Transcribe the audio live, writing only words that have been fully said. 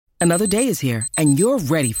Another day is here, and you're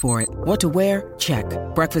ready for it. What to wear? Check.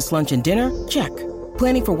 Breakfast, lunch, and dinner? Check.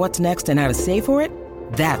 Planning for what's next and how to save for it?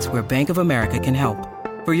 That's where Bank of America can help.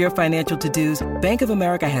 For your financial to-dos, Bank of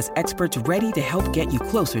America has experts ready to help get you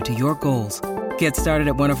closer to your goals. Get started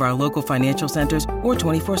at one of our local financial centers or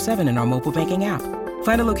 24/7 in our mobile banking app.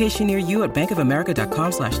 Find a location near you at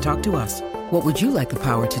bankofamerica.com/talktous. What would you like the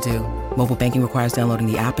power to do? Mobile banking requires downloading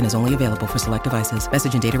the app and is only available for select devices.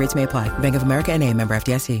 Message and data rates may apply. Bank of America N.A., member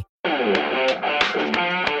FDIC.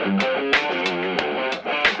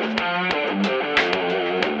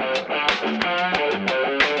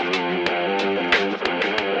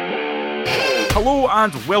 Hello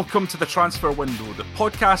and welcome to the Transfer Window, the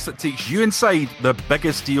podcast that takes you inside the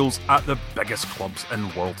biggest deals at the biggest clubs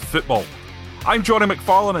in world football. I'm Johnny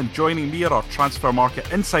McFarlane, and joining me are our transfer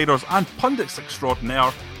market insiders and pundits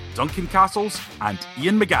extraordinaire, Duncan Castles and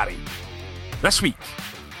Ian McGarry. This week,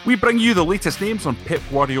 we bring you the latest names on Pep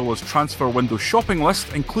Guardiola's transfer window shopping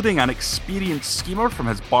list, including an experienced schemer from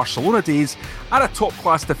his Barcelona days and a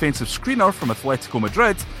top-class defensive screener from Atletico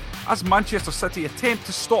Madrid, as Manchester City attempt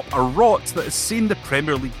to stop a rot that has seen the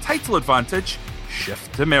Premier League title advantage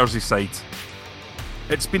shift to Merseyside.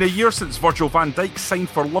 It's been a year since Virgil van Dijk signed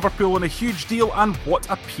for Liverpool in a huge deal, and what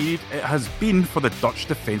a period it has been for the Dutch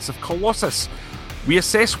defensive colossus. We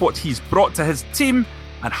assess what he's brought to his team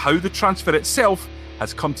and how the transfer itself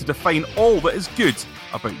has come to define all that is good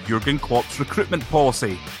about Jurgen Klopp's recruitment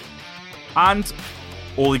policy. And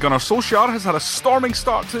Ole Gunnar Solskjaer has had a storming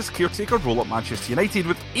start to his caretaker role at Manchester United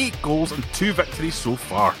with 8 goals and 2 victories so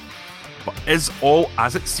far. But is all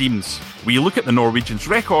as it seems? We look at the Norwegian's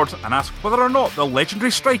record and ask whether or not the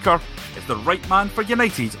legendary striker is the right man for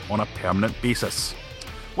United on a permanent basis.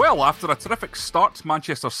 Well, after a terrific start,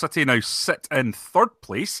 Manchester City now sit in 3rd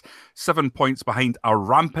place, 7 points behind a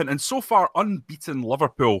rampant and so far unbeaten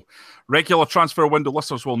Liverpool. Regular transfer window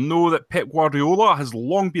listeners will know that Pep Guardiola has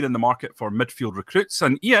long been in the market for midfield recruits.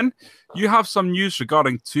 And Ian, you have some news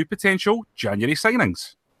regarding 2 potential January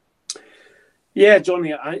signings. Yeah,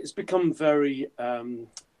 Johnny, it's become very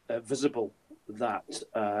visible that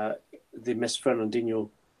they miss Fernandinho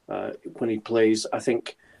when he plays. I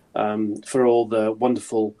think for all the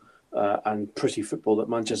wonderful and pretty football that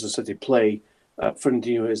Manchester City play,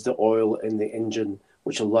 Fernandinho is the oil in the engine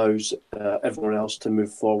which allows everyone else to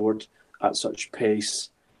move forward at such pace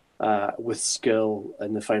with skill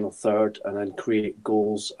in the final third and then create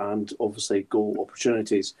goals and obviously goal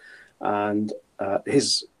opportunities. And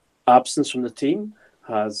his absence from the team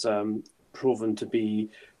has proven to be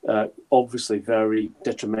obviously very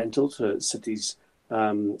detrimental to City's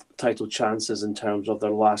title chances in terms of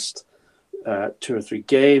their last 2 or 3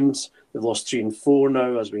 games. They've lost 3 and 4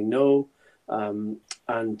 now, as we know.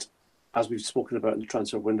 And as we've spoken about in the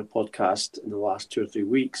Transfer Window podcast in the last 2 or 3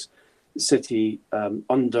 weeks, City,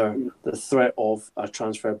 under the threat of a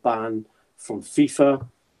transfer ban from FIFA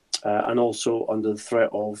and also under the threat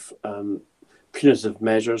of punitive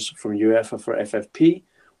measures from UEFA for FFP,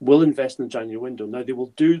 will invest in the January window. Now, they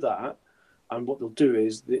will do that, and what they'll do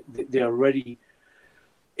is they are already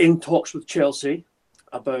in talks with Chelsea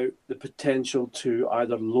about the potential to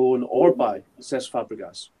either loan or buy Cesc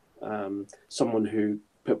Fabregas, someone who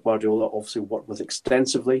Pep Guardiola obviously worked with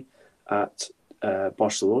extensively at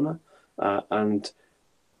Barcelona. And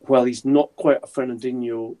while he's not quite a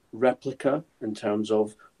Fernandinho replica in terms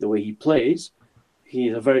of the way he plays,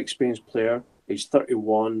 he's a very experienced player. He's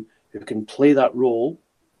 31, who can play that role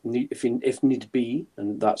if need be,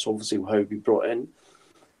 and that's obviously how he brought in.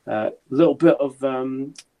 A little bit of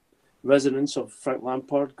resonance of Frank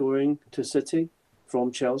Lampard going to City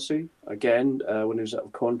from Chelsea. Again, when he was out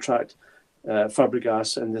of contract,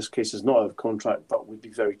 Fabregas in this case is not out of contract, but would be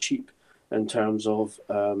very cheap in terms of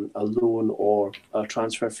a loan or a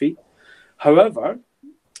transfer fee. However,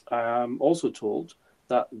 I'm also told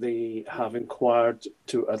that they have inquired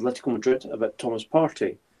to Atletico Madrid about Thomas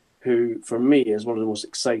Partey, who for me is one of the most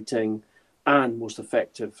exciting and most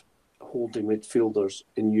effective holding midfielders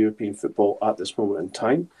in European football at this moment in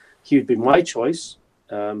time. He would be my choice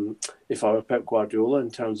if I were Pep Guardiola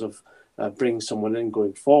in terms of bringing someone in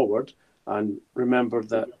going forward. And remember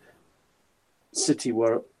that City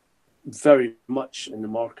were very much in the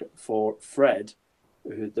market for Fred,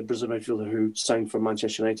 the Brazilian midfielder who signed for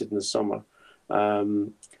Manchester United in the summer.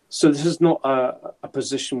 So this is not a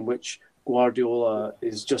position which Guardiola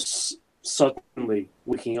is just suddenly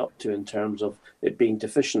waking up to in terms of it being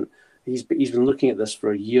deficient. He's been looking at this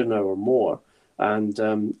for a year now or more, and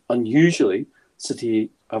unusually, City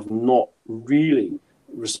have not really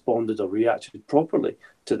responded or reacted properly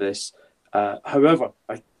to this. However,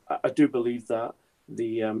 I do believe that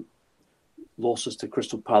the losses to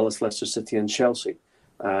Crystal Palace, Leicester City and Chelsea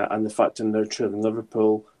and the fact that they're trailing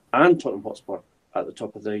Liverpool and Tottenham Hotspur at the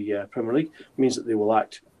top of the Premier League means that they will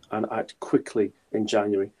act quickly in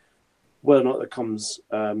January. Whether or not that comes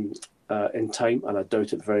in time, and I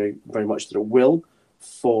doubt it very, very much that it will,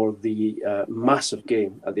 for the massive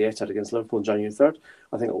game at the Etihad against Liverpool on January 3rd.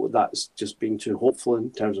 I think that's just being too hopeful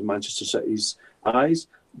in terms of Manchester City's eyes.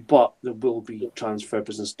 But there will be transfer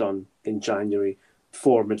business done in January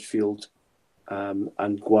for midfield,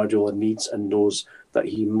 and Guardiola needs and knows that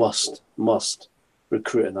he must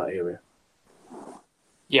recruit in that area.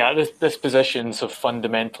 Yeah, this position's of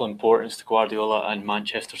fundamental importance to Guardiola and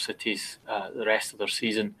Manchester City's the rest of their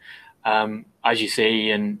season. As you say,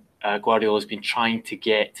 Ian, Guardiola's been trying to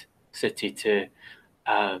get City to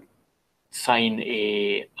sign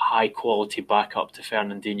a high-quality backup to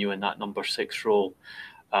Fernandinho in that number 6 role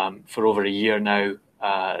for over a year now.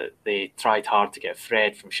 They tried hard to get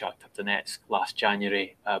Fred from Shakhtar Donetsk last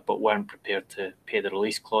January, but weren't prepared to pay the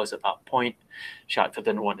release clause at that point. Shakhtar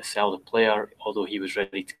didn't want to sell the player, although he was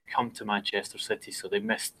ready to come to Manchester City, so they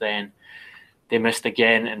missed then. They missed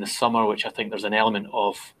again in the summer, which I think there's an element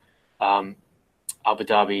of Abu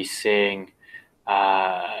Dhabi saying,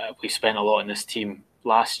 we spent a lot in this team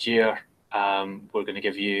last year. We're going to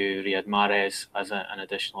give you Riyad Mahrez as an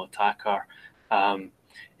additional attacker.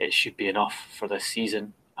 It should be enough for this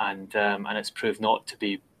season, and it's proved not to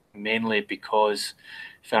be, mainly because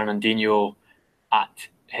Fernandinho, at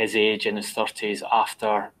his age in his 30s,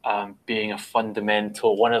 after being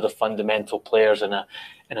one of the fundamental players in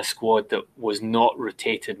a squad that was not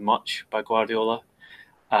rotated much by Guardiola,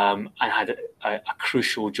 and had a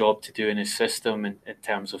crucial job to do in his system in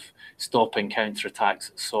terms of stopping counter-attacks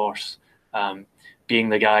at source, being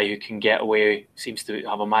the guy who can get away, seems to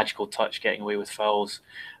have a magical touch getting away with fouls,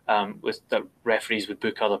 with that referees would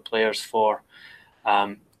book other players for,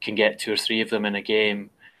 can get 2 or 3 of them in a game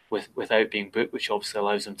without being booked, which obviously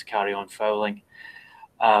allows them to carry on fouling.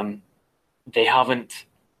 They haven't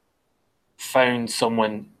found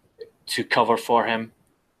someone to cover for him.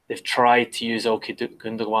 They've tried to use Ilkay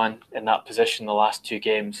Gundogan in that position the last 2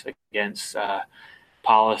 games against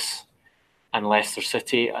Palace and Leicester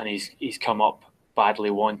City, and he's come up badly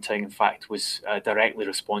wanting. In fact, was directly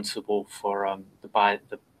responsible for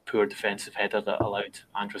the poor defensive header that allowed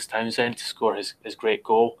Andros Townsend to score his great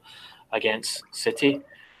goal against City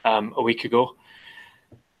a week ago.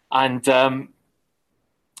 And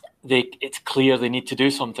it's clear they need to do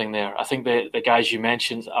something there. I think the guys you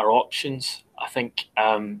mentioned are options. I think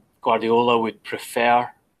Guardiola would prefer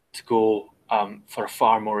to go for a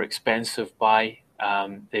far more expensive buy.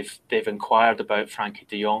 They've inquired about Frankie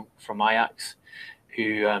de Jong from Ajax,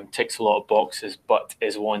 who ticks a lot of boxes but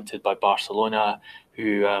is wanted by Barcelona,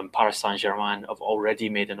 who Paris Saint-Germain have already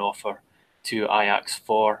made an offer to Ajax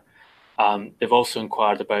for. They've also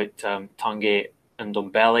inquired about Tanguy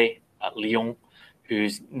Ndombele at Lyon,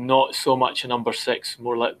 who's not so much a number 6,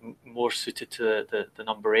 more suited to the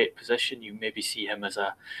number 8 position. You maybe see him as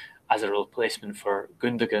a replacement for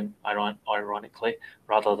Gundogan, ironically,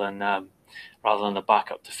 rather than a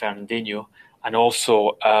backup to Fernandinho. And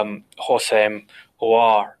also Hossein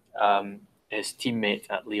Aouar, his teammate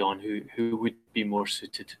at Lyon, who would be more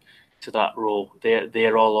suited to that role.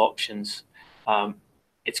 They're all options.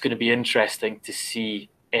 It's going to be interesting to see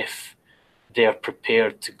if they're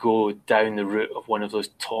prepared to go down the route of one of those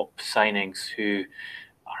top signings who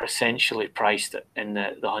are essentially priced in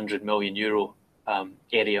the €100 million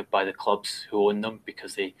area by the clubs who own them,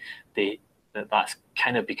 because that's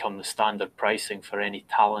kind of become the standard pricing for any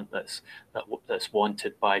talent that's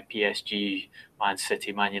wanted by PSG, Man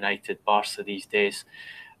City, Man United, Barca these days,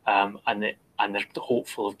 and they're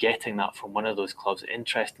hopeful of getting that from one of those clubs.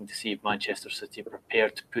 Interesting to see if Manchester City are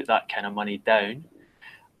prepared to put that kind of money down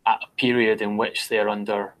at a period in which they're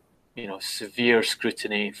under, severe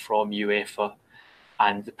scrutiny from UEFA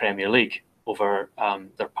and the Premier League over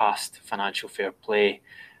their past financial fair play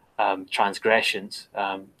transgressions.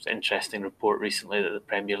 It's an interesting report recently that the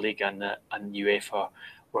Premier League and UEFA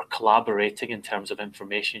were collaborating in terms of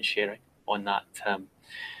information sharing on that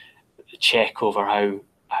check over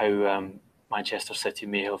how Manchester City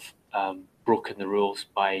may have broken the rules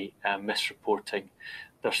by misreporting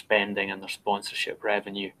their spending and their sponsorship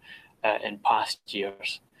revenue in past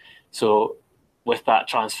years. So with that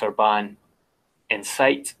transfer ban in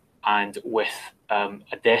sight, and with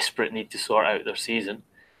a desperate need to sort out their season,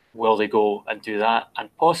 will they go and do that,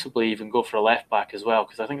 and possibly even go for a left back as well?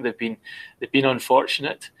 Because I think they've been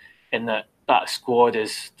unfortunate in that squad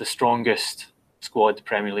is the strongest squad the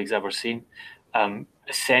Premier League's ever seen.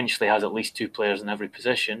 Essentially has at least 2 players in every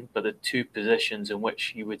position, but the 2 positions in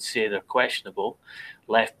which you would say they're questionable,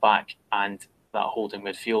 left back and that holding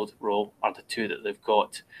midfield role are the two that they've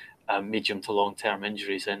got medium to long-term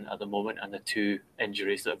injuries in at the moment, and the two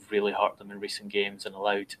injuries that have really hurt them in recent games and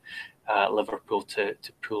allowed Liverpool to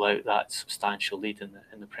pull out that substantial lead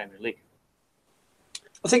in the Premier League.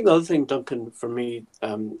 I think the other thing, Duncan, for me,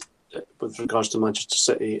 with regards to Manchester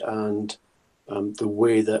City and the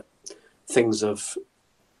way that things have,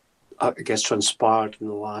 I guess, transpired in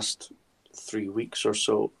the last 3 weeks or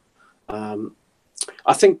so,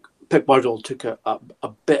 I think Pep Guardiola took a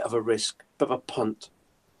bit of a risk, a bit of a punt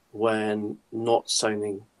when not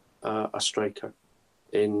signing a striker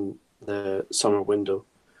in the summer window.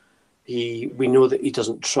 We know that he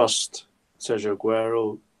doesn't trust Sergio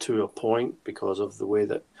Aguero to a point because of the way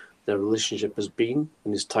that their relationship has been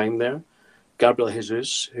in his time there. Gabriel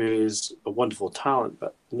Jesus, who is a wonderful talent,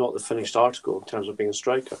 but not the finished article in terms of being a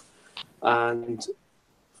striker. And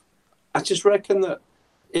I just reckon that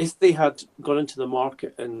if they had gone into the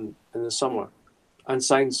market in the summer and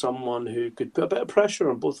signed someone who could put a bit of pressure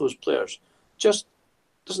on both those players, just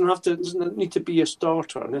doesn't need to be a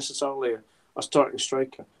starter, necessarily a starting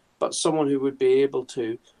striker, but someone who would be able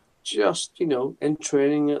to just, in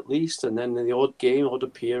training at least, and then in the odd game, odd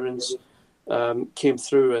appearance, came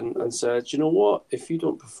through and said, you know what, if you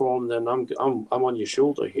don't perform, then I'm on your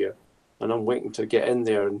shoulder here, and I'm waiting to get in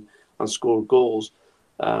there and score goals,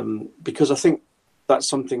 because I think that's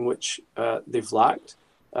something which they've lacked.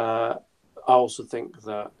 I also think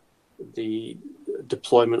that the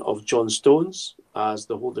deployment of John Stones as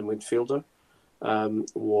the holding midfielder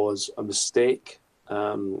was a mistake.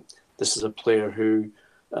 This is a player who,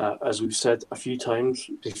 as we've said a few times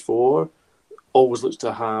before, always looks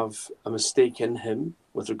to have a mistake in him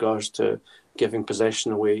with regards to giving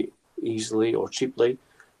possession away easily or cheaply,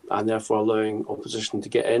 and therefore allowing opposition to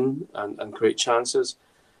get in and create chances.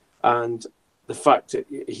 And the fact that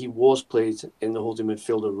he was played in the holding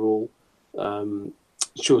midfielder role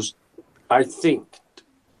shows, I think,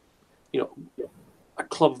 a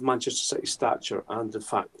club of Manchester City stature, and the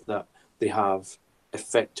fact that they have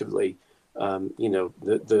effectively,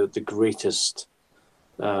 the greatest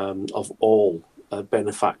of all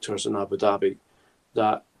benefactors in Abu Dhabi,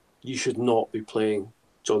 that you should not be playing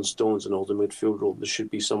John Stones in all the midfield role. There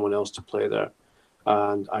should be someone else to play there.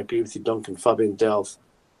 And I agree with you, Duncan. Fabian Delph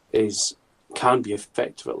can be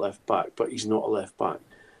effective at left back, but he's not a left back.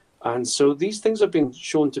 And so these things have been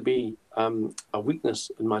shown to be a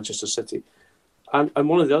weakness in Manchester City. And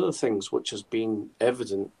one of the other things which has been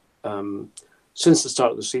evident since the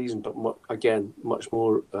start of the season, but again, much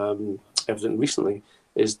more evident recently,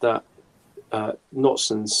 is that not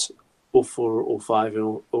since 04-05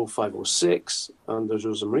 and 05-06 under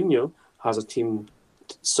Jose Mourinho has a team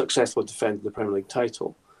successfully defended the Premier League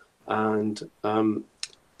title. And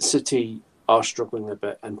City are struggling a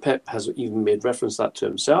bit, and Pep has even made reference to that to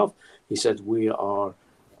himself. He said, we are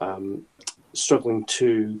struggling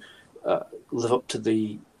to live up to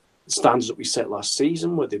the standards that we set last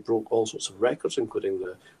season, where they broke all sorts of records, including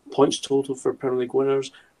the points total for Premier League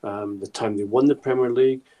winners, the time they won the Premier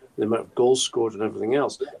League, the amount of goals scored and everything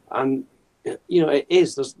else. And, it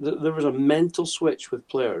is, there was a mental switch with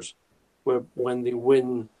players where when they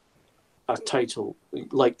win a title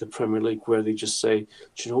like the Premier League, where they just say,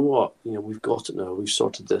 do you know what, we've got it now, we've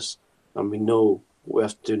sorted this, and we know what we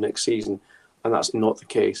have to do next season. And that's not the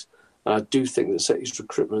case. And I do think that City's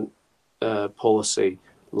recruitment policy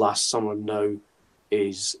last summer now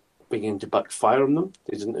is beginning to backfire on them.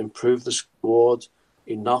 They didn't improve the squad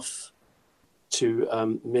enough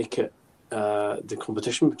to make it the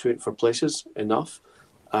competition for places enough,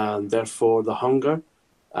 and therefore the hunger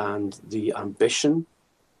and the ambition,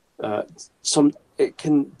 it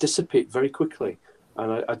can dissipate very quickly.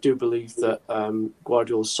 And I do believe that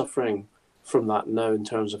Guardiola is suffering from that now in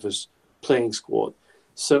terms of his playing squad.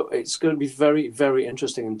 So it's going to be very, very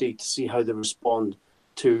interesting indeed to see how they respond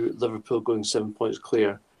to Liverpool going 7 points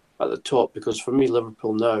clear at the top, because for me,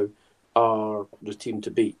 Liverpool now are the team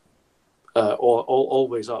to beat,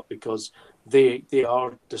 always up, because they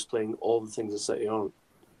are displaying all the things that City aren't.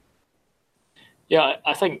 Yeah,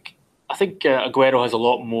 I think Aguero has a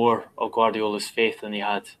lot more of Guardiola's faith than he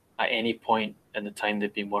had at any point in the time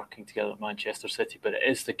they've been working together at Manchester City. But it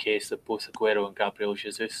is the case that both Aguero and Gabriel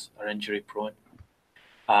Jesus are injury prone.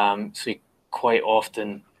 So he quite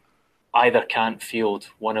often either can't field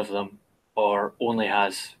one of them, or only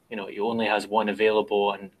has one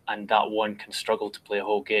available, and that one can struggle to play a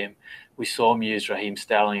whole game. We saw him use Raheem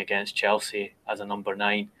Sterling against Chelsea as a number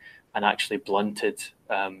 9 and actually blunted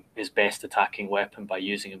his best attacking weapon by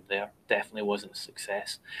using him there. Definitely wasn't a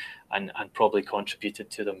success, and probably contributed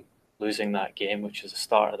to them losing that game, which is the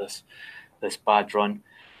start of this bad run.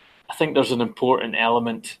 I think there's an important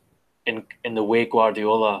element in the way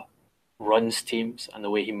Guardiola runs teams and the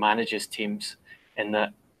way he manages teams, in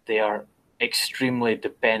that they are extremely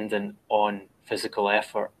dependent on physical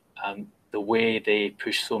effort. The way they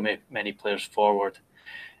push so many players forward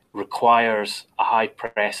requires a high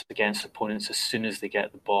press against opponents as soon as they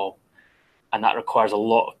get the ball. And that requires a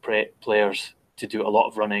lot of players to do a lot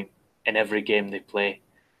of running in every game they play.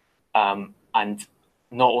 And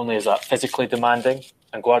not only is that physically demanding,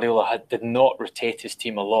 and Guardiola did not rotate his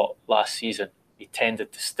team a lot last season. He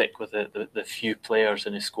tended to stick with the few players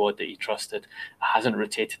in his squad that he trusted. Hasn't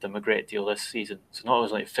rotated them a great deal this season. So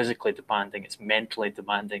not only physically demanding, it's mentally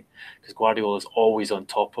demanding, because Guardiola is always on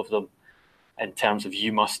top of them in terms of,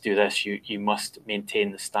 you must do this, you must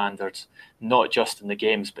maintain the standards, not just in the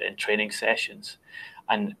games but in training sessions.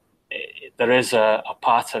 And there is a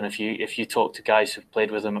pattern. If you talk to guys who've played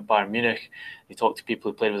with him at Bayern Munich, you talk to people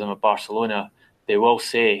who played with him at Barcelona, they will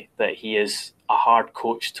say that he is a hard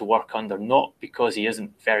coach to work under, not because he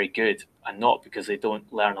isn't very good and not because they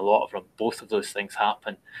don't learn a lot of him. Both of those things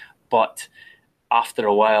happen. But after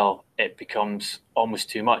a while, it becomes almost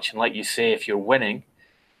too much. And like you say, if you're winning,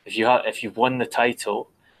 if you've won the title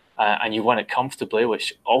and you won it comfortably,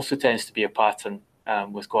 which also tends to be a pattern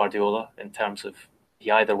with Guardiola in terms of he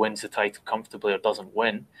either wins the title comfortably or doesn't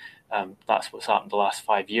win. That's what's happened the last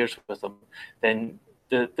 5 years with him. Then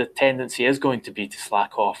the tendency is going to be to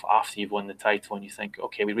slack off after you've won the title and you think,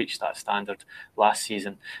 okay, we reached that standard last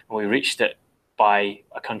season and we reached it by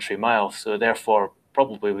a country mile. So therefore,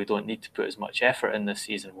 probably we don't need to put as much effort in this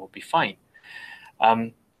season. We'll be fine.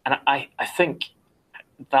 And I think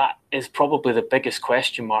that is probably the biggest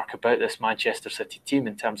question mark about this Manchester City team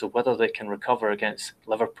in terms of whether they can recover against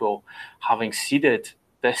Liverpool, having ceded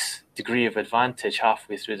this degree of advantage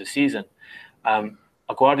halfway through the season.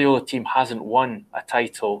 A Guardiola team hasn't won a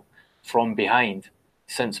title from behind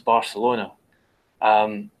since Barcelona.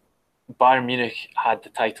 Bayern Munich had the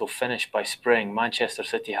title finished by spring. Manchester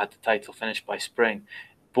City had the title finished by spring.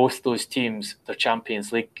 Both those teams, their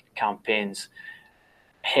Champions League campaigns,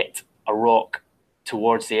 hit a rock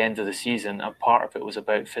towards the end of the season, and part of it was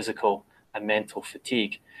about physical and mental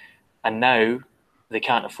fatigue. And now they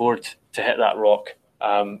can't afford to hit that rock.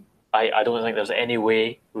 I don't think there's any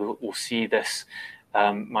way we'll see this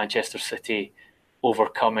Manchester City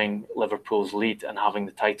overcoming Liverpool's lead and having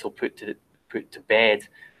the title put to bed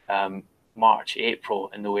March,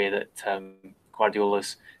 April, in the way that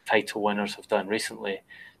Guardiola's title winners have done recently.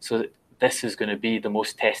 So this is going to be the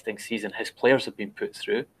most testing season his players have been put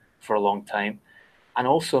through for a long time, and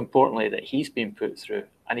also importantly that he's been put through.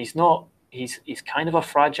 And he's kind of a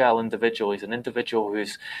fragile individual. He's an individual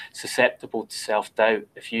who's susceptible to self-doubt.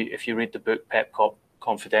 If you read the book Pep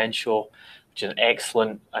Confidential, which is an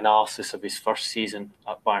excellent analysis of his first season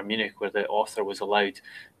at Bayern Munich, where the author was allowed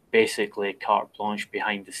basically carte blanche,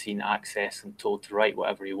 behind the scene access and told to write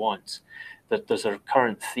whatever he wants, that there's a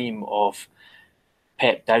recurrent theme of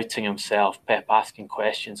Pep doubting himself, Pep asking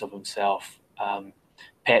questions of himself,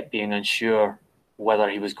 Pep being unsure whether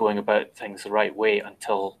he was going about things the right way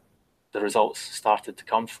until the results started to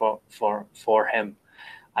come for him.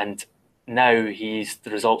 And now the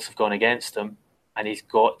results have gone against him, and he's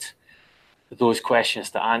got those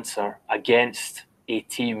questions to answer against a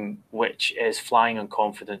team which is flying on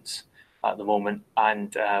confidence at the moment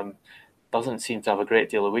and doesn't seem to have a great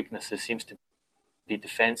deal of weaknesses, seems to be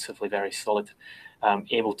defensively very solid,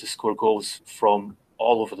 able to score goals from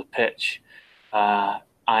all over the pitch,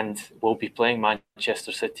 and will be playing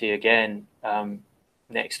Manchester City again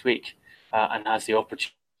next week, and has the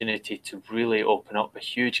opportunity to really open up a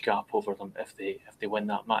huge gap over them if they win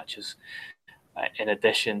that match, in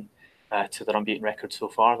addition to their unbeaten record so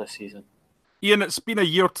far this season. Ian, it's been a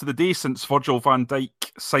year to the day since Virgil van Dijk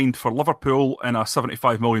signed for Liverpool in a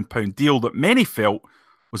 £75 million deal that many felt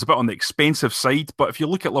was a bit on the expensive side. But if you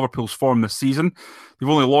look at Liverpool's form this season, they've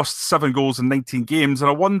only lost 7 goals in 19 games. And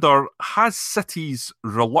I wonder, has City's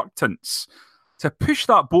reluctance to push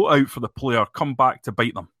that boat out for the player come back to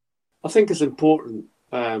bite them? I think it's important,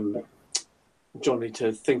 Johnny,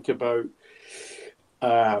 to think about,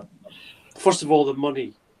 first of all, the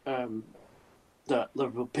money that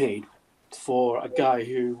Liverpool paid for a guy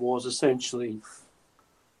who was essentially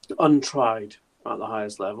untried at the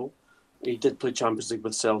highest level. He did play Champions League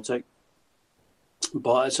with Celtic,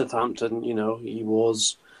 but at Southampton, he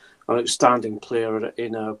was an outstanding player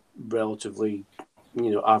in a relatively,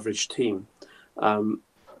 average team.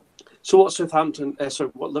 So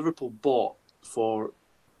what Liverpool bought for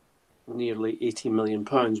nearly £80 million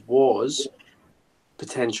was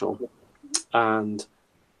potential, and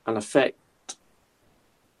an effect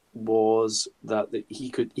was that he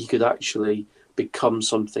could actually become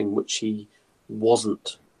something which he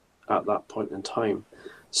wasn't at that point in time.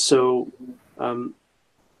 So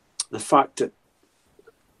the fact that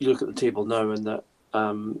you look at the table now and that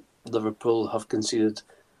Liverpool have conceded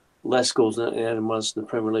less goals than anyone else in the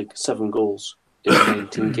Premier League, 7 goals in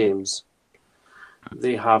 19 games.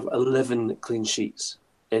 They have 11 clean sheets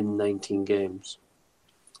in 19 games.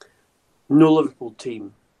 No Liverpool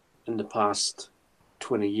team in the past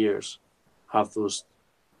 20 years have those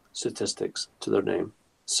statistics to their name.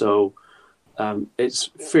 So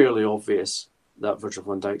it's fairly obvious that Virgil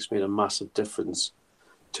van Dijk's made a massive difference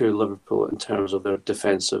to Liverpool in terms of their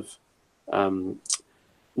defensive,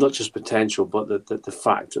 not just potential, but the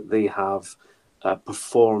fact that they have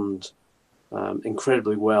performed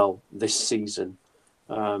incredibly well this season.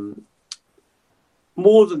 More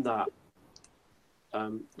than that,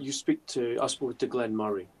 I spoke to Glenn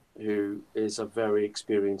Murray, who is a very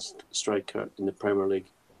experienced striker in the Premier League,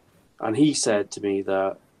 and he said to me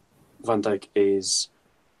that Van Dijk is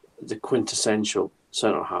the quintessential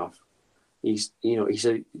centre half. He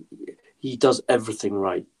said he does everything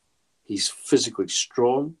right. He's physically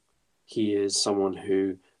strong. He is someone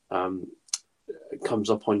who comes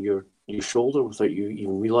up on your shoulder without you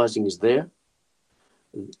even realising he's there.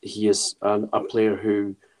 He is a player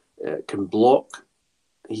who can block.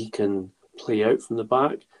 He can play out from the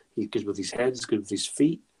back. He's good with his head. He's good with his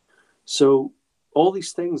feet. So all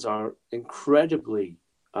these things are incredibly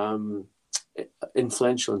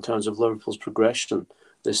influential in terms of Liverpool's progression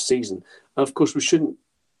this season. And of course, we shouldn't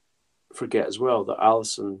forget as well that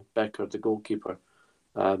Alisson Becker, the goalkeeper,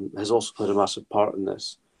 has also played a massive part in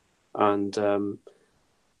this. And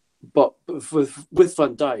but with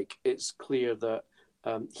Van Dijk, it's clear that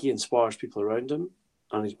he inspires people around him,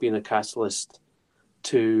 and he's been a catalyst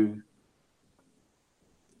to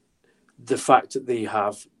the fact that they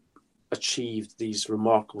have achieved these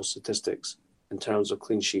remarkable statistics in terms of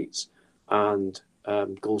clean sheets and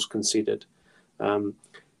goals conceded.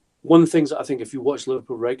 One of the things that I think, if you watch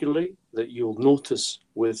Liverpool regularly, that you'll notice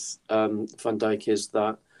with Van Dijk is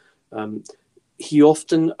that he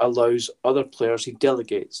often allows other players, he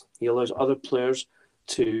delegates. He allows other players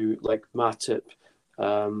to, like Matip,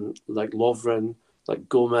 like Lovren, like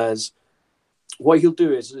Gomez. What he'll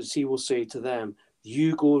do is he will say to them,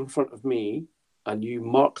 you go in front of me and you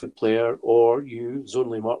mark the player, or you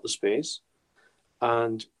zonally mark the space,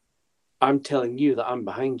 and I'm telling you that I'm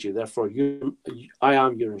behind you. Therefore, I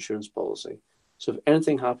am your insurance policy. So if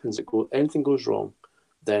anything happens, anything goes wrong,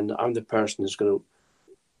 then I'm the person who's going to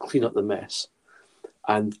clean up the mess.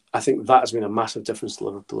 And I think that has been a massive difference to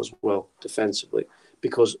Liverpool as well, defensively,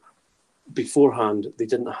 because beforehand they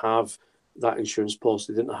didn't have that insurance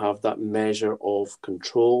policy. They didn't have that measure of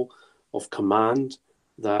control, of command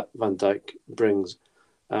that Van Dijk brings.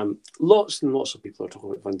 Lots and lots of people are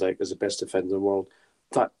talking about Van Dijk as the best defender in the world.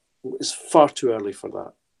 That it's far too early for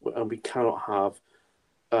that, and we cannot have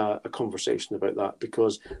a conversation about that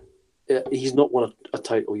because he's not won a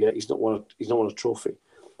title yet. He's not won a trophy.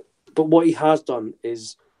 But what he has done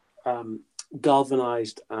is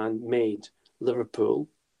galvanised and made Liverpool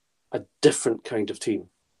a different kind of team.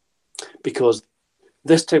 Because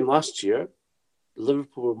this time last year,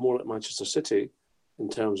 Liverpool were more like Manchester City in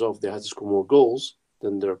terms of they had to score more goals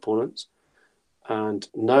than their opponents. And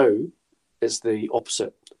now it's the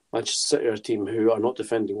opposite. Manchester City are a team who are not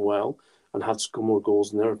defending well and have to score more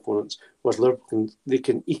goals than their opponents. Whereas Liverpool, they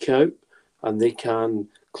can eke out and they can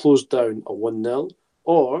close down a 1-0,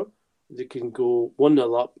 or they can go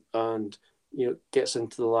 1-0 up and gets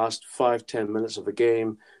into the last 5-10 minutes of a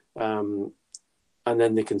game, and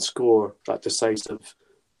then they can score that decisive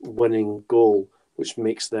winning goal, which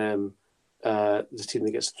makes them the team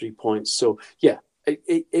that gets 3 points. So yeah,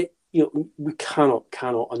 we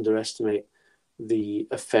cannot underestimate the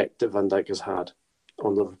effect that Van Dijk has had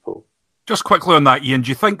on Liverpool. Just quickly on that, Ian, do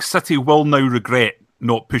you think City will now regret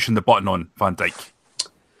not pushing the button on Van Dijk?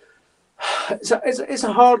 It's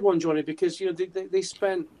a hard one, Johnny, because they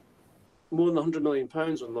spent more than £100 million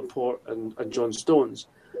on Laporte and John Stones,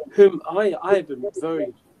 whom I have been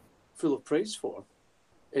very full of praise for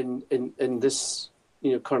in this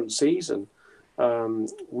current season.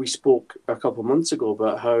 We spoke a couple of months ago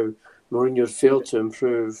about how Mourinho failed to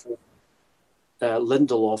improve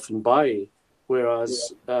Lindelof and Bailly,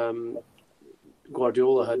 whereas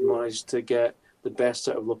Guardiola had managed to get the best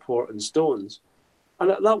out of Laporte and Stones. And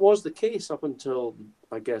that was the case up until,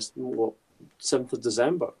 I guess, 7th of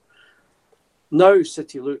December. Now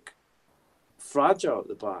City look fragile at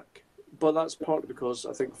the back, but that's partly because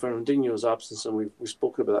I think Fernandinho's absence, and we've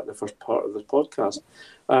spoken about that in the first part of the podcast.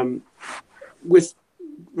 With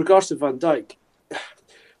regards to Van Dijk,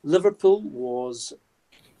 Liverpool was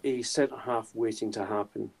a centre-half waiting to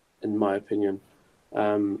happen, in my opinion.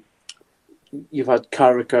 you've had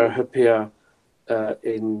Carragher, Hyypiä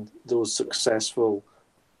in those successful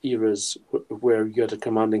eras where you had a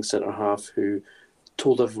commanding centre half who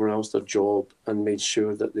told everyone else their job and made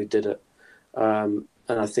sure that they did it. And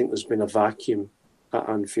I think there's been a vacuum at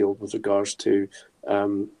Anfield with regards to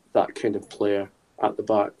that kind of player at the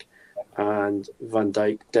back. And Van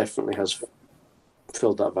Dijk definitely has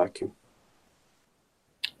filled that vacuum.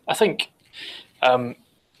 I think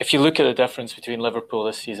if you look at the difference between Liverpool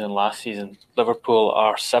this season and last season, Liverpool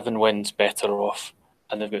are 7 wins better off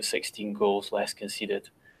and they've got 16 goals less conceded.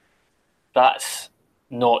 That's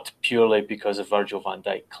not purely because of Virgil van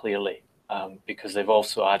Dijk, clearly, because they've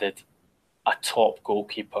also added a top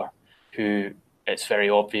goalkeeper who it's very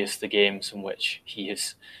obvious the games in which he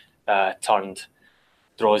has turned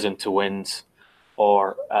draws into wins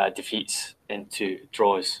or defeats into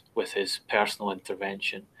draws with his personal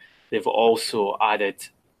intervention. They've also added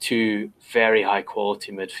 2 very high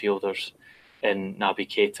quality midfielders in Naby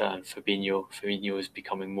Keita and Fabinho. Fabinho is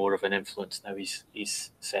becoming more of an influence now.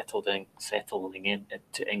 He's settling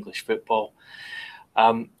into English football.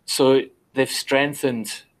 So they've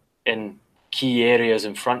strengthened in key areas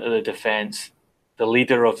in front of the defence. The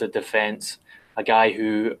leader of the defence, a guy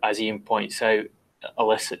who, as Ian points out,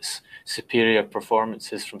 elicits superior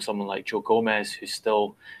performances from someone like Joe Gomez, who's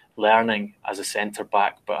still learning as a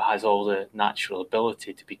centre-back but has all the natural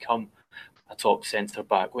ability to become a top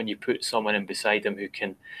centre-back. When you put someone in beside him who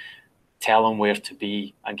can tell him where to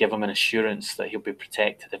be and give him an assurance that he'll be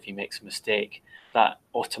protected if he makes a mistake, that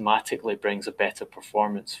automatically brings a better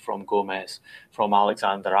performance from Gomez, from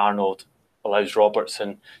Alexander-Arnold, allows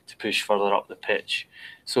Robertson to push further up the pitch.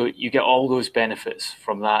 So you get all those benefits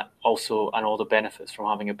from that also, and all the benefits from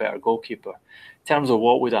having a better goalkeeper. In terms of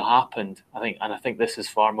what would have happened, I think this is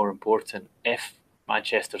far more important, if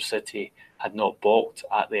Manchester City had not balked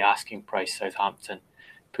at the asking price Southampton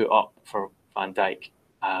put up for Van Dijk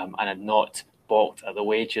and had not balked at the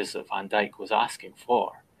wages that Van Dijk was asking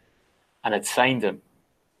for and had signed him,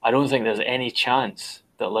 I don't think there's any chance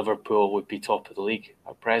that Liverpool would be top of the league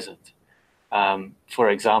at present. For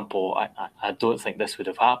example, I don't think this would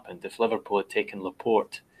have happened if Liverpool had taken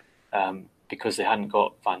Laporte because they hadn't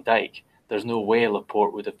got Van Dijk. There's no way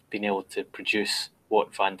Laporte would have been able to produce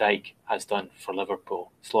what Van Dijk has done for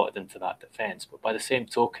Liverpool, slotted into that defence. But by the same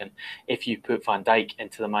token, if you put Van Dijk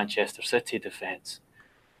into the Manchester City defence,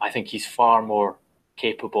 I think he's far more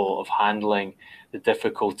capable of handling the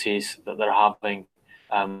difficulties that they're having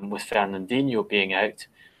with Fernandinho being out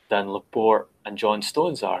than Laporte and John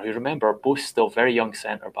Stones are, who, remember, are both still very young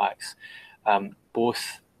centre-backs,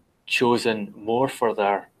 both chosen more for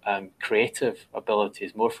their creative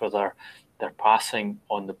abilities, more for their passing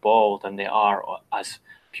on the ball than they are as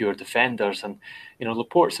pure defenders. And,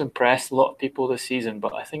 Laporte's impressed a lot of people this season,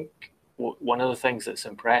 but I think one of the things that's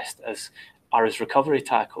impressed are his recovery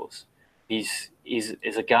tackles. He's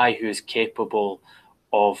a guy who is capable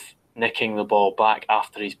of nicking the ball back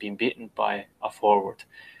after he's been beaten by a forward.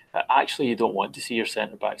 Actually, you don't want to see your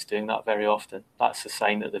centre-backs doing that very often. That's a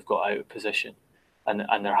sign that they've got out of position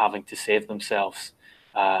and they're having to save themselves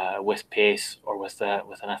with pace or with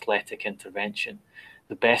an athletic intervention.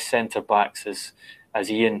 The best centre-backs,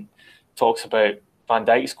 as Ian talks about Van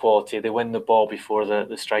Dijk's quality, they win the ball before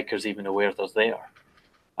the striker's even aware they're there.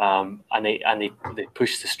 And they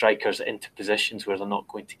push the strikers into positions where they're not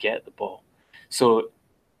going to get the ball. So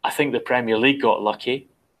I think the Premier League got lucky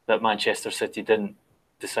that Manchester City didn't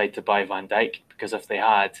decide to buy Van Dijk, because if they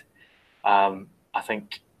had, I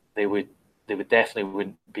think they definitely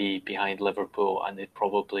wouldn't be behind Liverpool, and they'd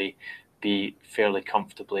probably be fairly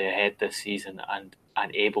comfortably ahead this season and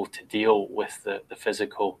able to deal with the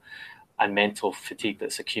physical and mental fatigue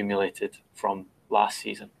that's accumulated from last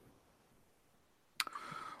season.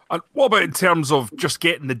 And what about in terms of just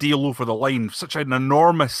getting the deal over the line? Such an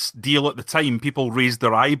enormous deal at the time. People raised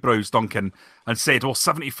their eyebrows, Duncan, and said, well,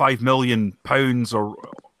 £75 million, or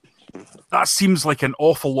that seems like an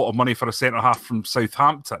awful lot of money for a centre-half from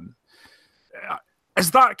Southampton.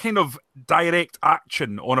 Is that kind of direct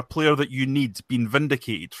action on a player that you need being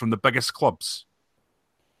vindicated from the biggest clubs?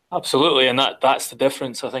 Absolutely, and that's the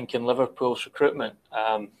difference, I think, in Liverpool's recruitment.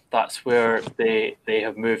 That's where they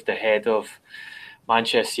have moved ahead of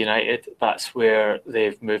Manchester United. That's where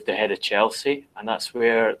they've moved ahead of Chelsea, and that's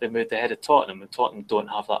where they moved ahead of Tottenham. And Tottenham don't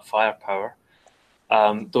have that firepower.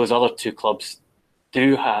 Those other two clubs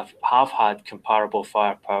do have had comparable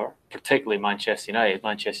firepower, particularly Manchester United.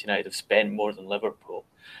 Manchester United have spent more than Liverpool.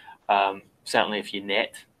 Certainly, if you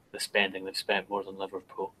net the spending, they've spent more than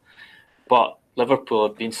Liverpool. But Liverpool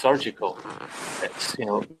have been surgical. It's,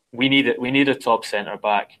 we need a top centre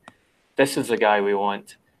back. This is the guy we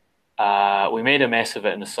want. We made a mess of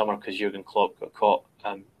it in the summer because Jurgen Klopp got caught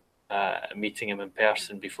meeting him in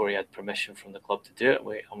person before he had permission from the club to do it,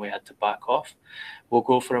 and we had to back off. We'll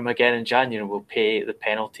go for him again in January. We'll pay the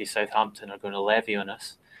penalty Southampton are going to levy on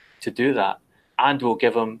us to do that, and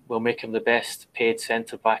we'll make him the best paid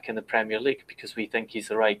centre back in the Premier League because we think he's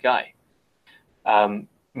the right guy.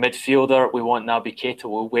 Midfielder, we want Naby Keita.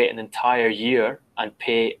 We'll wait an entire year and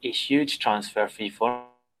pay a huge transfer fee for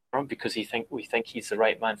him because we think he's the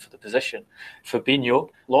right man for the position. Fabinho,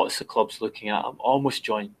 lots of clubs looking at him. Almost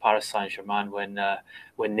joined Paris Saint-Germain when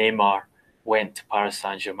Neymar went to Paris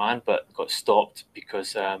Saint-Germain, but got stopped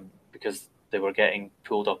because they were getting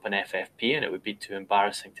pulled up in FFP, and it would be too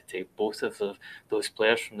embarrassing to take both of those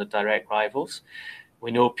players from the direct rivals.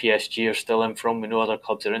 We know PSG are still in from. We know other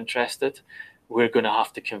clubs are interested. We're going to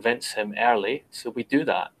have to convince him early, so we do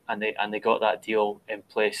that, and they got that deal in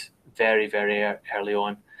place very, very early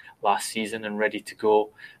on last season and ready to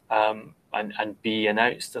go, and be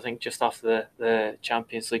announced, I think, just after the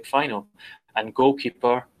Champions League final. And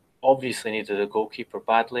goalkeeper, obviously needed a goalkeeper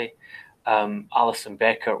badly. Alisson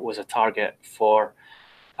Becker was a target for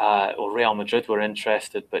Real Madrid were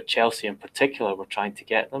interested, but Chelsea in particular were trying to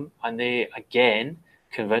get them, and they again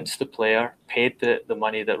convinced the player, paid the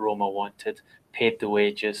money that Roma wanted, paid the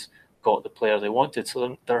wages, got the player they wanted.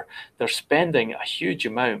 So they're spending a huge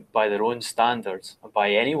amount by their own standards, and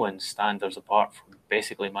by anyone's standards apart from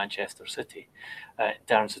basically Manchester City, in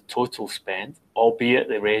terms of total spend, albeit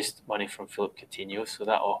they raised money from Philippe Coutinho, so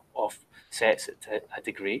that offsets it to a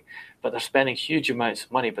degree. But they're spending huge amounts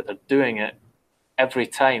of money, but they're doing it every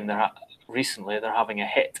time. Recently they're having a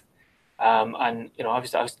hit. And I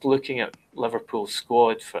was looking at Liverpool's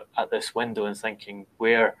squad at this window and thinking,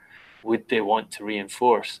 where would they want to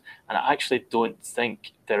reinforce? And I actually don't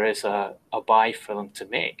think there is a buy for them to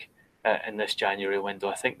make in this January window.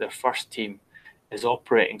 I think their first team is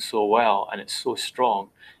operating so well and it's so strong.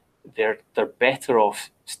 They're better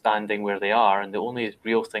off standing where they are, and the only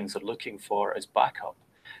real things they're looking for is backup,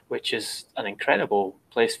 which is an incredible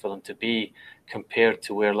place for them to be compared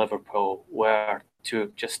to where Liverpool were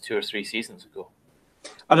just 2 or 3 seasons ago.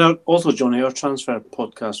 And also, Johnny, our transfer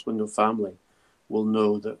podcast window family will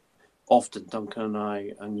know that often Duncan and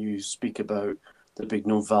I and you speak about there being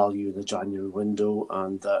no value in the January window,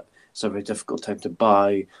 and that it's a very difficult time to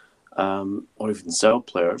buy or even sell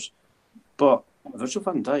players. But Virgil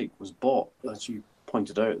van Dijk was bought, as you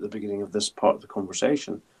pointed out at the beginning of this part of the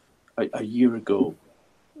conversation, a year ago.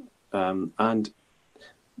 And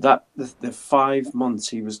that the 5 months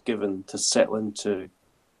he was given to settle into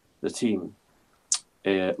the team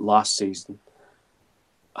last season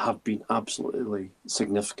have been absolutely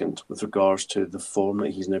significant with regards to the form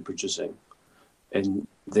that he's now producing in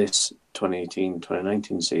this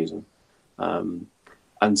 2018-2019 season.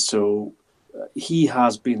 And so he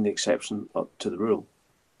has been the exception to the rule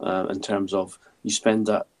in terms of you spend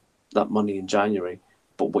that money in January,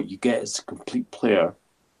 but what you get is a complete player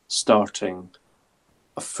starting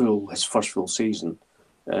his first full season,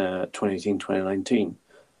 2018-2019,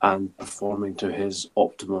 and performing to his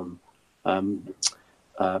optimum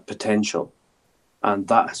potential. And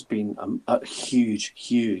that has been a huge,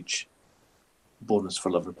 huge bonus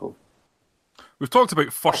for Liverpool. We've talked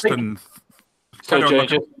about first and...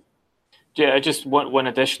 Just one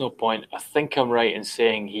additional point. I think I'm right in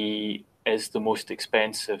saying he is the most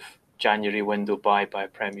expensive January window buy by a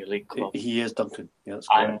Premier League club. He is, Duncan. Yeah, that's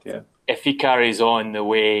correct. And if he carries on the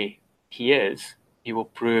way he is, he will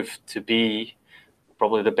prove to be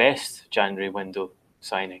probably the best January window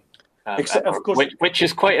signing. Except, of course, which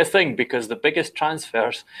is quite a thing, because the biggest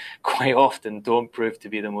transfers quite often don't prove to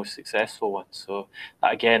be the most successful ones. So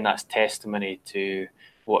again, that's testimony to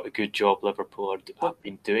what a good job Liverpool have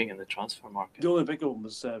been doing in the transfer market. The only big one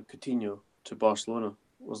was Coutinho to Barcelona,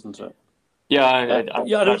 wasn't it? Yeah, I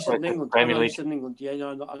know he's in England. Premier League. He's in England. Yeah,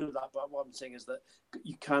 I know that. But what I'm saying is that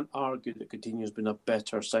you can't argue that Coutinho's been a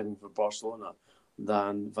better signing for Barcelona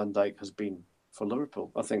than Van Dijk has been for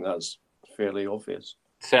Liverpool. I think that's fairly obvious.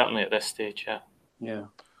 Certainly at this stage, yeah. Yeah.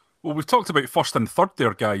 Well, we've talked about first and third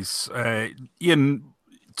there, guys. Ian,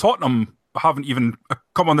 Tottenham haven't even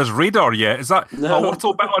come on this radar yet. Is that a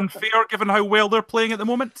little bit unfair given how well they're playing at the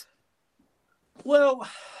moment? Well...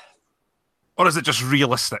 Or is it just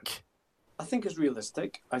realistic? I think it's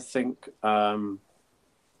realistic. I think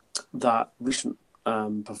that recent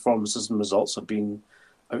performances and results have been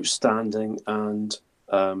outstanding and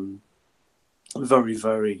very,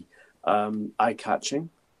 very eye-catching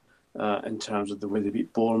in terms of the way they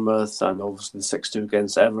beat Bournemouth and obviously the 6-2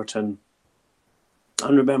 against Everton.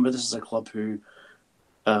 And remember, this is a club who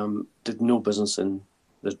did no business in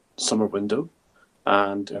the summer window.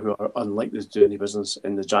 and who are unlikely to do any business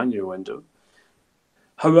in the January window.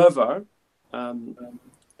 However,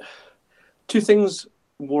 two things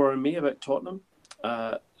worry me about Tottenham.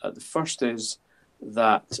 The first is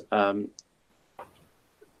that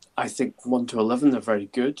I think 1 to 11 they're very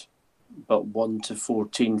good, but 1 to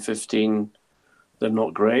 14, 15 they're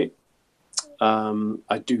not great.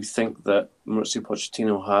 I do think that Mauricio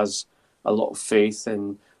Pochettino has a lot of faith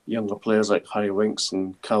in younger players like Harry Winks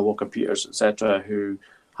and Kyle Walker-Peters, etc., who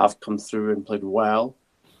have come through and played well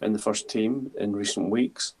in the first team in recent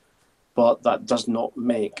weeks. But that does not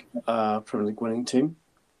make a Premier League winning team.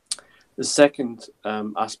 The second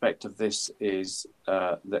aspect of this is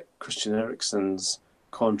that Christian Eriksen's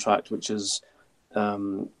contract, which is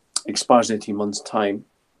expires in 18 months' time,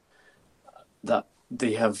 that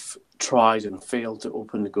they have tried and failed to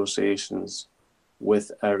open negotiations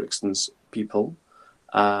with Eriksen's people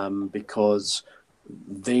because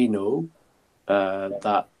they know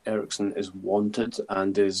that Eriksen is wanted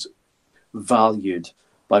and is valued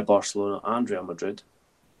by Barcelona and Real Madrid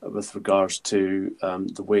with regards to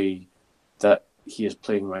the way that he is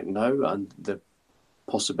playing right now and the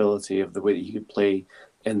possibility of the way that he could play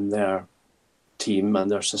in their team and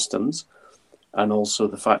their systems, and also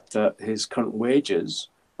the fact that his current wages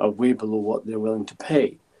are way below what they're willing to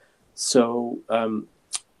pay. So,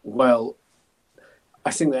 while I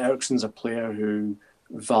think that Eriksen's a player who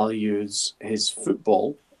values his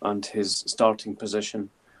football and his starting position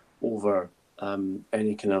over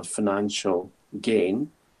any kind of financial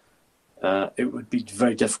gain, it would be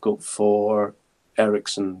very difficult for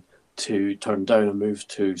Eriksen to turn down a move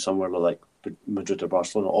to somewhere like Madrid or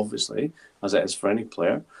Barcelona, obviously, as it is for any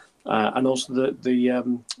player, and also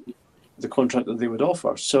the contract that they would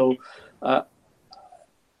offer. So,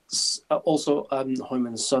 also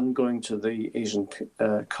Heung-Min Son going to the Asian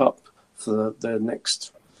Cup for the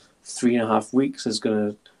next 3.5 weeks is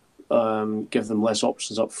going to give them less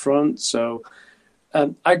options up front. So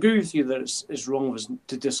I agree with you that it's wrong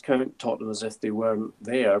to discount Tottenham as if they weren't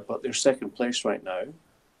there, but they're second place right now,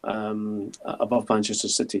 above Manchester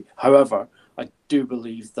City. However, I do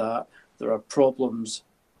believe that there are problems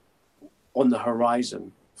on the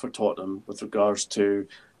horizon for Tottenham with regards to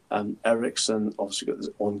Eriksen. Obviously got this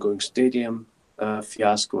ongoing stadium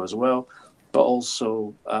fiasco as well, but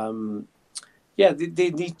also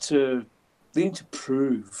they need to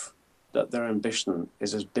prove that their ambition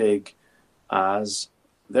is as big as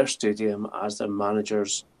their stadium, as their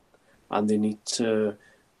managers, and they need to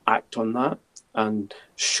act on that and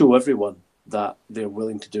show everyone that they're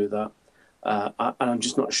willing to do that. And I'm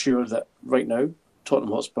just not sure that right now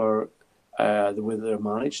Tottenham Hotspur, the way that they're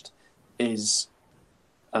managed, is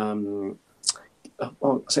are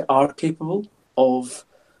capable of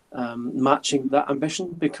matching that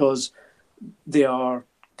ambition, because they are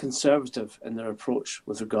conservative in their approach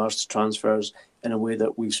with regards to transfers in a way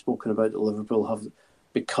that we've spoken about that Liverpool have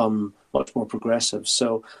become much more progressive.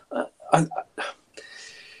 So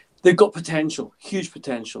they've got potential, huge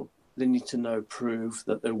potential. They need to now prove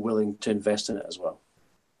that they're willing to invest in it as well.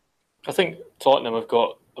 I think Tottenham have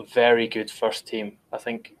got a very good first team. I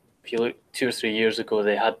think if you look 2 or 3 years ago,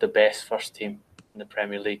 they had the best first team in the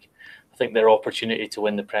Premier League. I think their opportunity to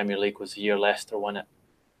win the Premier League was the year Leicester won it.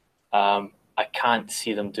 I can't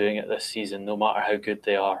see them doing it this season, no matter how good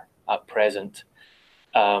they are at present.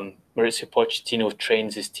 Mauricio Pochettino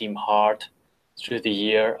trains his team hard through the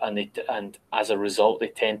year, and as a result, they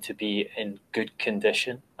tend to be in good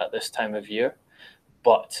condition at this time of year.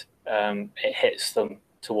 But it hits them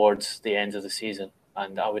towards the end of the season,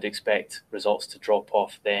 and I would expect results to drop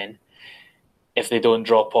off then, if they don't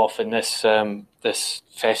drop off in this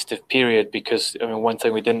festive period. Because one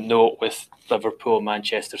thing we didn't note with Liverpool and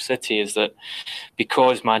Manchester City is that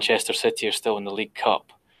because Manchester City are still in the League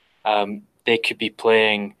Cup, they could be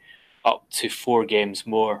playing up to 4 games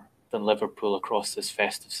more than Liverpool across this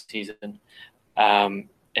festive season,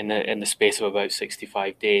 in the space of about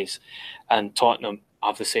 65 days. And Tottenham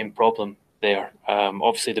have the same problem there.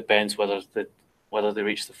 Obviously depends whether they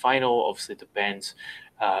reach the final. Obviously depends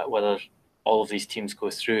whether all of these teams go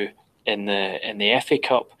through in the FA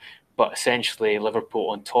Cup. But essentially, Liverpool,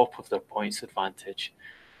 on top of their points advantage,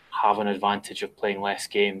 have an advantage of playing less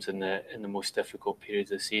games in the most difficult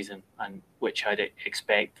periods of the season, and which I'd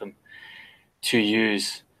expect them to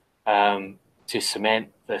use to cement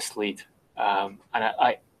this lead. And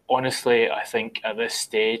I honestly, I think at this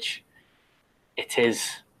stage, it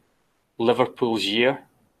is Liverpool's year,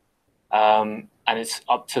 and it's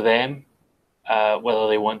up to them whether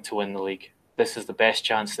they want to win the league. This is the best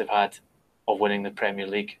chance they've had of winning the Premier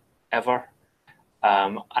League ever.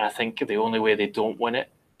 And I think the only way they don't win it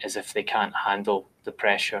is if they can't handle the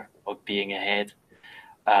pressure of being ahead.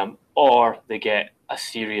 or they get a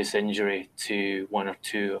serious injury to one or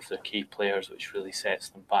two of their key players, which really sets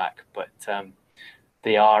them back. But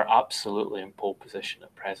they are absolutely in pole position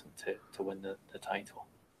at present to win the title.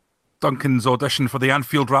 Duncan's audition for the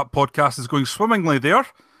Anfield Wrap podcast is going swimmingly there.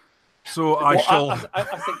 So I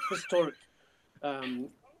think historic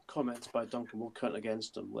comments by Duncan will count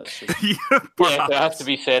against him. Let's see. Yeah, it has to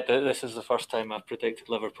be said that this is the first time I've predicted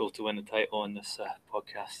Liverpool to win the title on this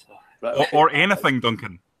podcast. So. Right, okay. or anything,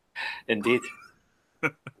 Duncan. Indeed.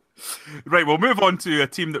 Right, we'll move on to a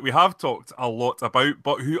team that we have talked a lot about,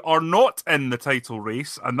 but who are not in the title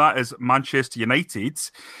race, and that is Manchester United.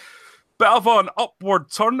 Bit of an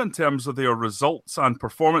upward turn in terms of their results and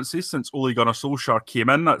performances since Ole Gunnar Solskjaer came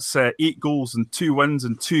in. That's 8 goals and 2 wins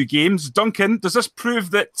in 2 games. Duncan, does this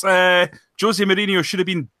prove that Jose Mourinho should have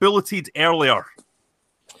been bulleted earlier?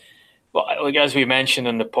 Well, like as we mentioned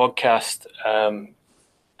in the podcast,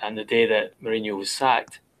 and the day that Mourinho was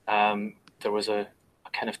sacked, there was a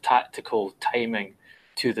kind of tactical timing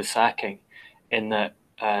to the sacking in that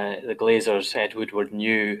the Glazers, Ed Woodward,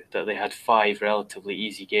 knew that they had 5 relatively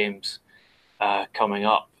easy games coming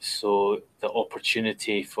up. So the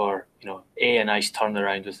opportunity for, A, a nice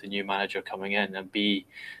turnaround with the new manager coming in, and B,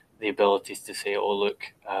 the abilities to say, oh, look,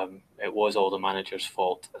 it was all the manager's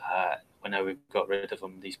fault. When now we've got rid of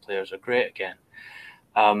them, these players are great again.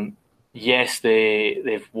 Yes,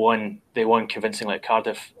 they've won. They won convincingly at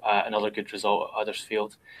Cardiff. Another good result at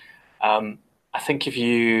Huddersfield. I think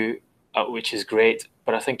which is great,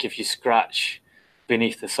 but I think if you scratch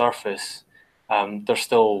beneath the surface, there's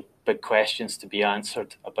still big questions to be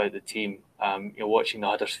answered about the team. Watching the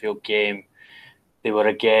Huddersfield game, they were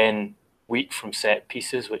again weak from set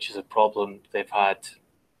pieces, which is a problem they've had,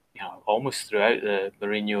 almost throughout the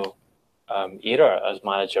Mourinho era as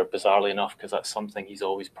manager, bizarrely enough, because that's something he's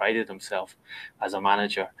always prided himself as a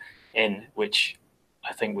manager in, which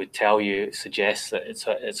I think would suggest that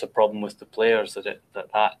it's a problem with the players,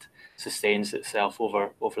 that sustains itself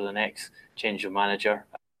over the next change of manager.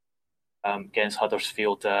 Against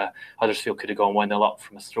Huddersfield, Huddersfield could have gone 1-0 up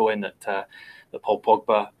from a throw-in that Paul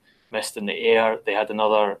Pogba missed in the air. They had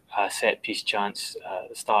another set-piece chance at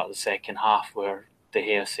the start of the second half where De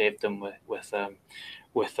Gea saved them with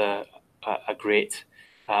a great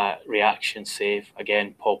reaction save.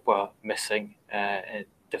 Again, Pogba missing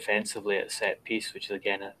defensively at set piece, which is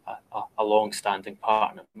again a long-standing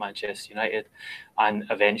partner of Manchester United, and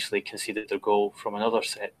eventually conceded their goal from another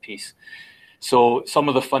set piece. So some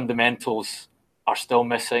of the fundamentals are still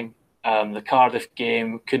missing. The Cardiff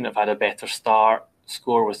game couldn't have had a better start.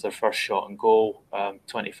 Score was their first shot on goal,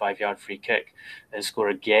 25-yard free kick, and score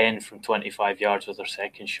again from 25 yards with their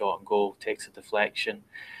second shot on goal, takes a deflection.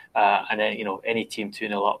 And then, any team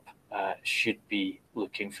 2-0 up should be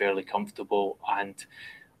looking fairly comfortable, and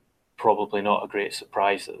probably not a great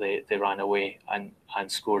surprise that they ran away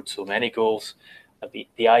and scored so many goals.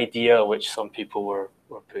 The idea which some people were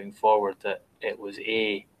putting forward that it was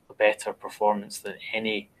a better performance than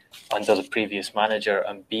any under the previous manager,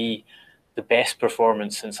 and B, the best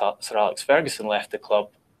performance since Sir Alex Ferguson left the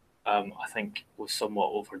club, I think was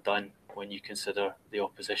somewhat overdone when you consider the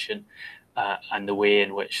opposition and the way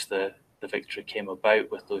in which the victory came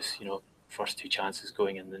about with those first 2 chances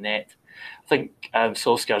going in the net. I think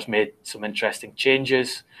Solskjaer's made some interesting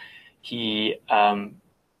changes. He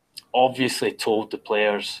obviously told the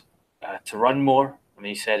players to run more. I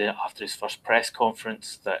mean, he said after his first press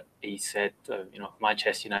conference that he said,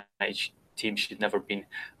 Manchester United team should never been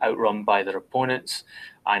outrun by their opponents,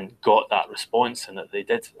 and got that response, and that they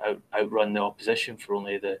did outrun the opposition for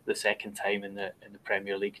only the second time in the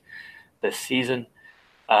Premier League this season.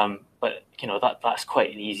 But that's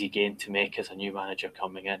quite an easy gain to make as a new manager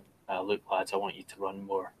coming in. Look, lads, I want you to run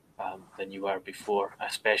more than you were before,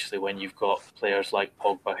 especially when you've got players like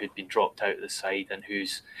Pogba who'd been dropped out of the side and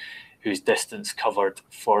whose distance covered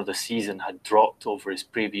for the season had dropped over his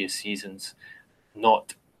previous seasons.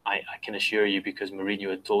 Not, I can assure you, because Mourinho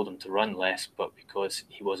had told him to run less, but because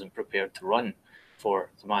he wasn't prepared to run for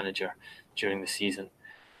the manager during the season.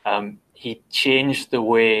 He changed the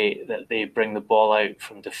way that they bring the ball out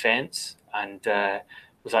from defence, and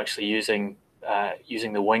was actually using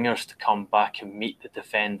the wingers to come back and meet the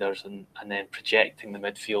defenders, and then projecting the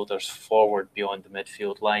midfielders forward beyond the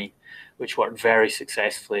midfield line, which worked very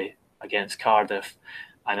successfully against Cardiff.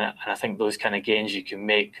 And I think those kind of gains you can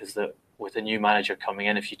make, because with a new manager coming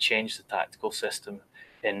in, if you change the tactical system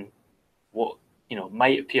in what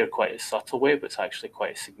might appear quite a subtle way, but it's actually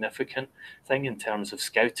quite a significant thing in terms of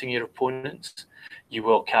scouting your opponents, you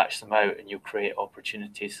will catch them out and you'll create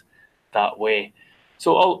opportunities that way.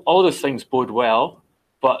 So all those things bode well,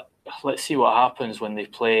 but let's see what happens when they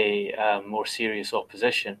play more serious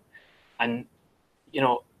opposition. And,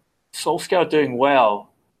 Solskjaer doing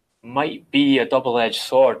well might be a double-edged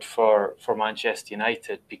sword for Manchester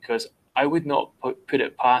United, because I would not put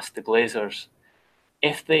it past the Glazers,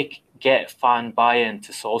 if they get fan buy-in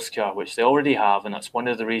to Solskjaer, which they already have, and that's one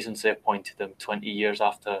of the reasons they appointed him 20 years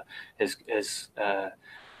after his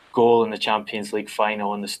goal in the Champions League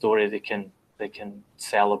final, and the story they can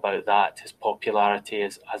sell about that, his popularity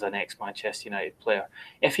as an ex-Manchester United player.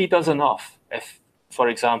 If he does enough, if, for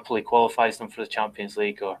example, he qualifies them for the Champions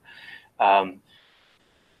League, or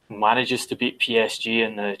manages to beat PSG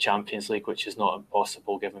in the Champions League, which is not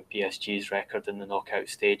impossible given PSG's record in the knockout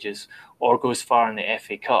stages, or goes far in the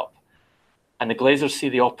FA Cup, and the Glazers see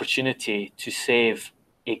the opportunity to save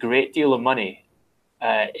a great deal of money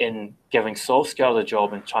in giving Solskjaer the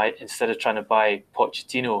job, and instead of trying to buy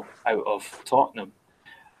Pochettino out of Tottenham,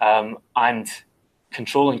 and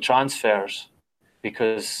controlling transfers,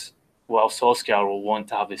 because Solskjaer will want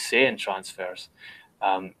to have his say in transfers.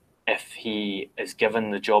 If he is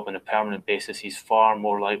given the job on a permanent basis, he's far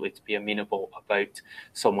more likely to be amenable about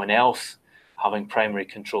someone else having primary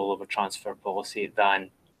control over transfer policy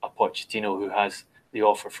than a Pochettino who has the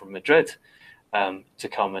offer from Madrid to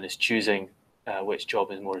come and is choosing which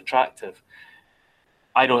job is more attractive.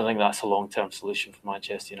 I don't think that's a long-term solution for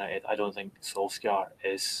Manchester United. I don't think Solskjaer,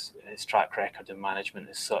 his track record in management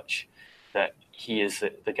is such that he is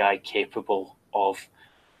the guy capable of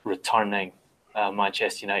returning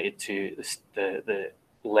Manchester United to the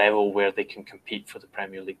level where they can compete for the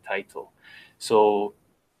Premier League title. So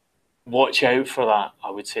watch out for that,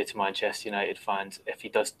 I would say to Manchester United fans. If he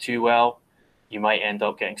does too well, you might end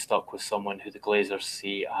up getting stuck with someone who the Glazers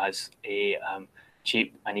see as a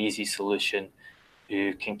cheap and easy solution,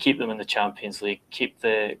 who can keep them in the Champions League, keep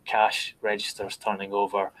the cash registers turning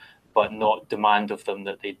over, but not demand of them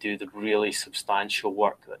that they do the really substantial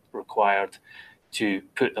work that's required to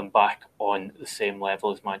put them back on the same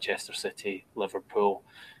level as Manchester City, Liverpool,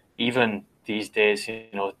 even these days,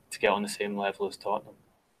 to get on the same level as Tottenham.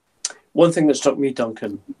 One thing that struck me,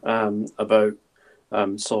 Duncan, about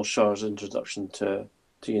Solskjaer's introduction to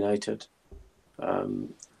United,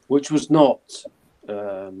 which was not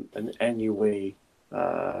in any way,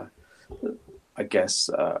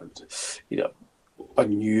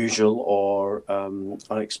 unusual or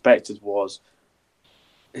unexpected, was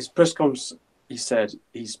his press conference. He said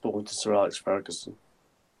he's spoken to Sir Alex Ferguson.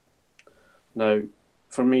 Now,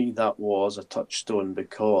 for me, that was a touchstone,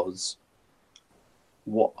 because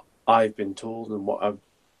what I've been told and what I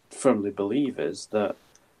firmly believe is that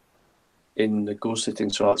in negotiating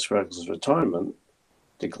Sir Alex Ferguson's retirement,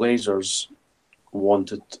 the Glazers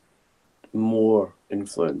wanted more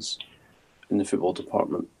influence in the football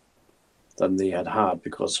department than they had,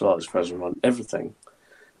 because Sir Alex Ferguson ran everything,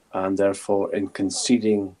 and therefore in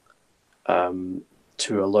conceding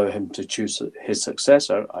to allow him to choose his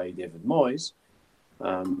successor, i.e. David Moyes,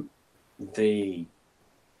 they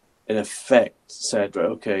in effect said, right,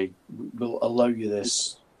 okay, we'll allow you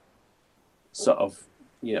this sort of,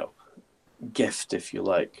 gift, if you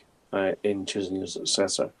like, in choosing your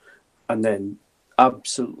successor, and then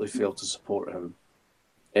absolutely failed to support him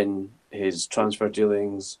in his transfer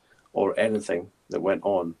dealings or anything that went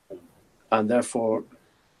on. And therefore,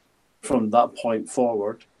 from that point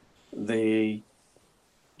forward, they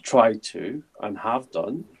tried to, and have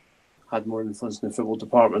done, had more influence in the football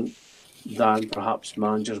department than perhaps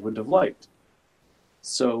managers would have liked.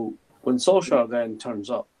 So when Solskjaer then turns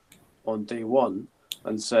up on day one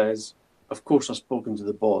and says, of course I've spoken to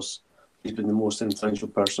the boss, he's been the most influential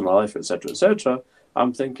person in my life, etc.,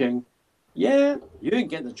 I'm thinking, yeah, you ain't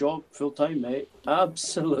getting the job full-time, mate.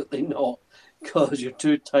 Absolutely not, because you're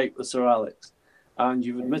too tight with Sir Alex. And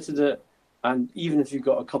you've admitted it. And even if you've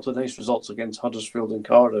got a couple of nice results against Huddersfield and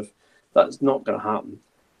Cardiff, that's not going to happen.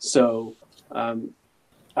 So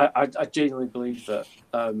I genuinely believe that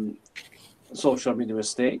Solskjaer made a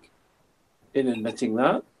mistake in admitting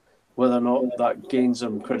that. Whether or not that gains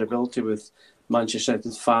him credibility with Manchester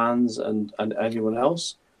United fans and anyone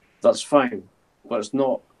else, that's fine. But it's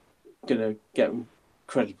not going to get him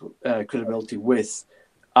credibility with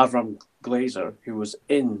Avram Glazer, who was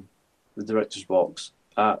in the director's box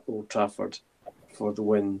at Old Trafford for the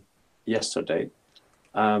win yesterday,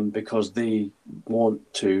 because they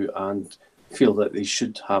want to and feel that they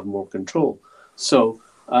should have more control. So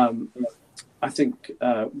I think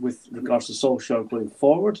with regards to Solskjaer going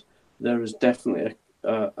forward, there is definitely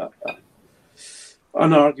an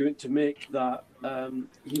argument to make that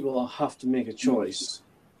he will have to make a choice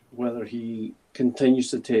whether he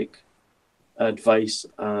continues to take advice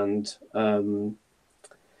and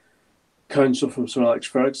counsel from Sir Alex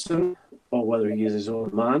Ferguson, or whether he is his own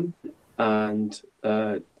man, and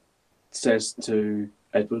says to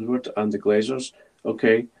Ed Woodward and the Glazers,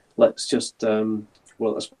 okay, let's just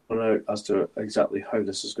let's find out as to exactly how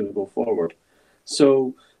this is going to go forward.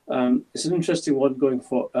 So it's an interesting one going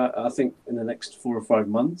for, I think, in the next 4 or 5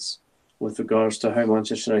 months with regards to how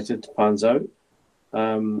Manchester United pans out.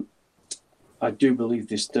 I do believe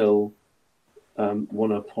they still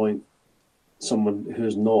want to appoint someone who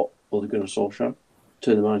is not Ole Gunnar Solskjaer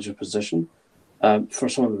to the manager position for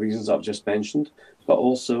some of the reasons I've just mentioned, but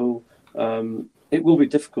also it will be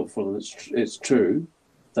difficult for them. It's true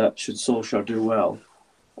that should Solskjaer do well,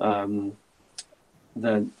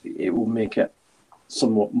 then it will make it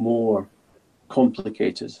somewhat more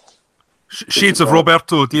complicated. Shades of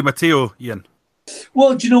Roberto Di Matteo, Ian.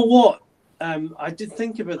 Well, do you know what? I did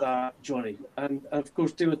think about that, Johnny. And of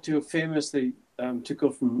course, Di Matteo famously took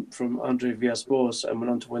off from Andre Villas-Boas and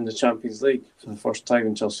went on to win the Champions League for the first time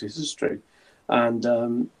in Chelsea's history.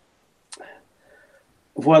 And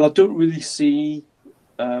while I don't really see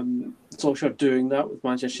Solskjaer doing that with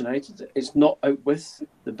Manchester United, it's not out with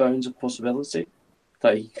the bounds of possibility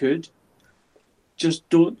that he could. Just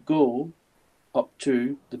don't go up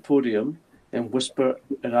to the podium and whisper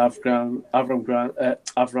in Avram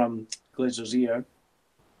Glazer's ear,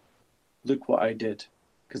 look what I did.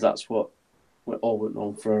 Because that's what all went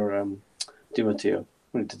on for Di Matteo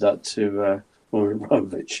when he did that to Roman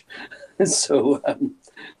Abramovich. So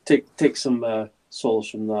take some solace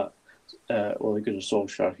from that. Ole Gunnar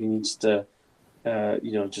Solskjaer. He needs to,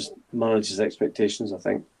 just manage his expectations, I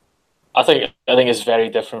think. I think it's very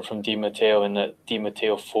different from Di Matteo in that Di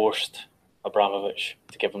Matteo forced Abramovich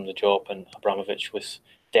to give him the job, and Abramovich was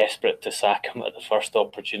desperate to sack him at the first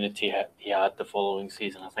opportunity he had the following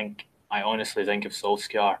season. I honestly think if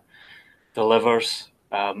Solskjaer delivers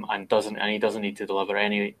and he doesn't need to deliver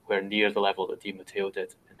anywhere near the level that Di Matteo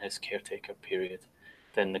did in his caretaker period,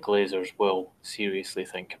 then the Glazers will seriously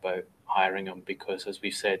think about hiring him, because as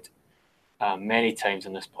we've said many times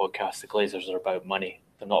in this podcast, the Glazers are about money.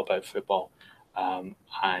 They're not about football.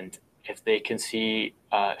 And if they can see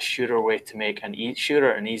a surer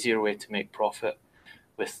and easier way to make profit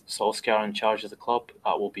with Solskjaer in charge of the club,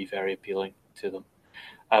 that will be very appealing to them.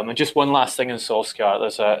 And just one last thing on Solskjaer.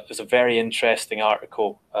 There's a very interesting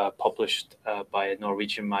article published by a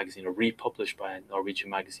Norwegian magazine, or republished by a Norwegian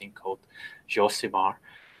magazine called Josimar,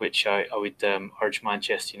 which I would urge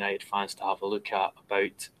Manchester United fans to have a look at,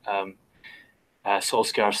 about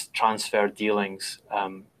Solskjaer's transfer dealings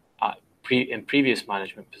in previous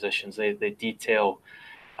management positions. They detail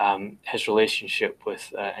his relationship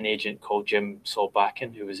with an agent called Jim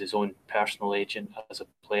Solbakken, who was his own personal agent as a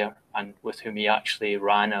player, and with whom he actually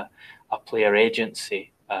ran a player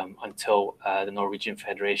agency until the Norwegian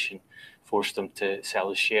Federation forced him to sell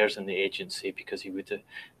his shares in the agency, because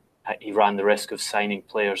he ran the risk of signing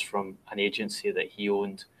players from an agency that he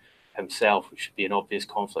owned himself, which would be an obvious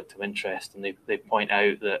conflict of interest. And they point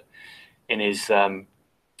out that in his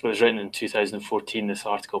it was written in 2014, this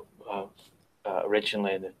article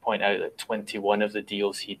originally, and they point out that 21 of the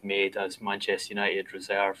deals he'd made as Manchester United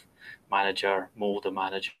reserve manager, Molde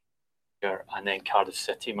manager, and then Cardiff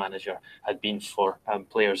City manager had been for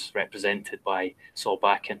players represented by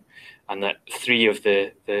Solbakken, and that 3 of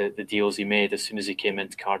the deals he made as soon as he came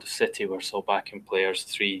into Cardiff City were Solbakken players,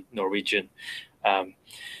 3 Norwegian,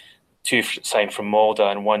 2 signed from Molde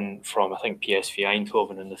and 1 from, I think, PSV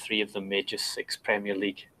Eindhoven, and the 3 of them made just 6 Premier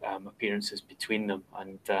League appearances between them.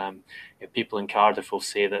 And people in Cardiff will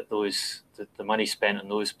say that the money spent on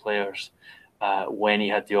those players when he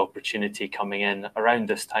had the opportunity coming in around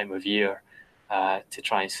this time of year to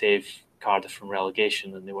try and save Cardiff from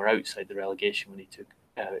relegation, and they were outside the relegation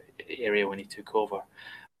area when he took over.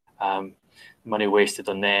 Money wasted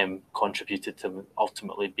on them contributed to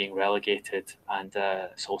ultimately being relegated, and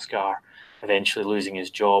Solskjaer eventually losing his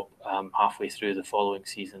job halfway through the following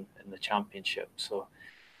season in the Championship. So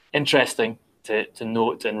interesting to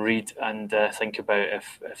note and read and think about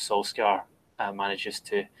if Solskjaer manages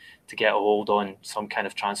to get a hold on some kind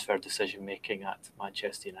of transfer decision making at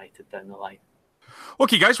Manchester United down the line.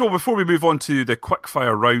 Okay, guys, well, before we move on to the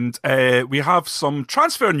quickfire round, we have some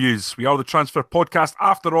transfer news. We are the Transfer Podcast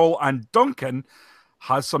after all, and Duncan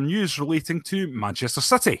has some news relating to Manchester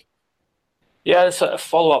City. Yeah, it's a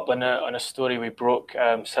follow-up on a story we broke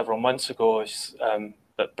several months ago,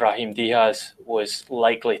 that Brahim Diaz was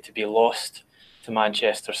likely to be lost to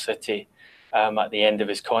Manchester City at the end of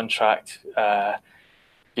his contract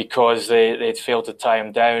because they'd failed to tie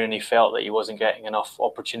him down, and he felt that he wasn't getting enough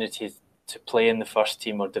opportunities to play in the first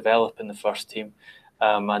team or develop in the first team.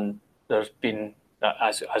 And there's been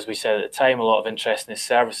as we said at the time, a lot of interest in his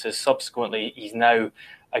services. Subsequently, he's now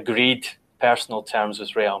agreed personal terms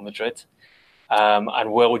with Real Madrid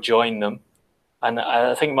and will join them. And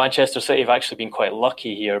I think Manchester City have actually been quite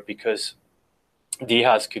lucky here, because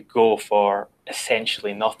Diaz could go for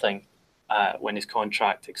essentially nothing when his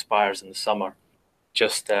contract expires in the summer.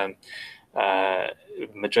 Just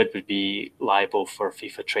Madrid would be liable for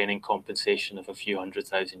FIFA training compensation of a few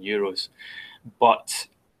 €100,000. But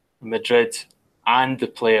Madrid and the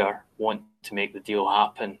player want to make the deal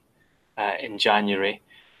happen in January.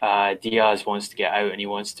 Diaz wants to get out and he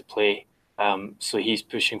wants to play. So he's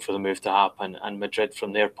pushing for the move to happen. And Madrid,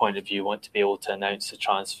 from their point of view, want to be able to announce the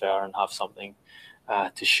transfer and have something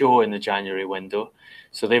to show in the January window.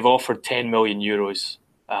 So they've offered €10 million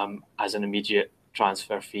as an immediate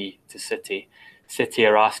transfer fee to City. City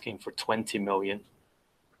are asking for 20 million,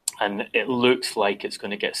 and it looks like it's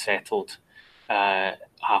going to get settled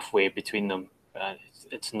halfway between them.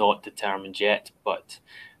 It's not determined yet, but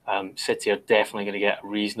City are definitely going to get a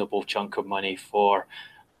reasonable chunk of money for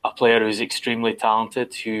a player who's extremely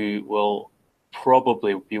talented, who will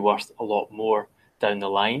probably be worth a lot more down the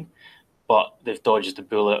line. But they've dodged the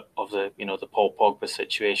bullet of the Paul Pogba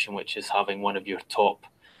situation, which is having one of your top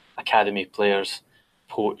academy players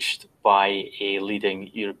poached by a leading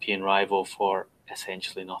European rival for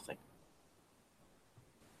essentially nothing.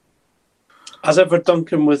 As ever,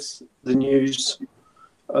 Duncan, with the news,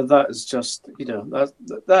 that is just,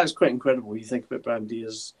 that is quite incredible. You think about Brahim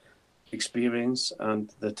Diaz's experience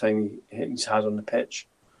and the time he's had on the pitch.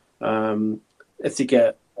 If they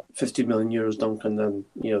get €50 million, Duncan, then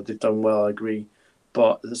they've done well, I agree.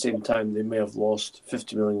 But at the same time, they may have lost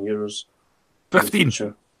 €50 million.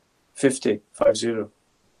 15. 50.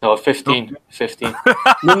 No, 15. 15.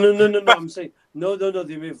 No. I'm saying no.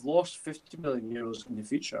 They may have lost €50 million in the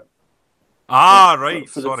future. Right.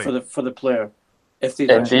 For Sorry. the player, if they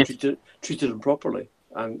actually treated him properly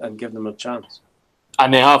and given him a chance.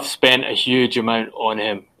 And they have spent a huge amount on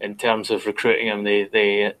him in terms of recruiting him.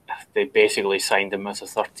 They basically signed him as a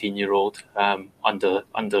 13-year-old under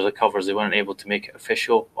the covers. They weren't able to make it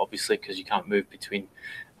official, obviously, because you can't move between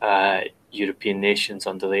European nations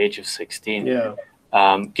under the age of 16. Yeah.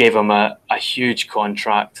 Gave him a huge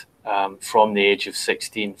contract from the age of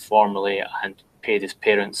 16 formally, and paid his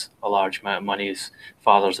parents a large amount of money. His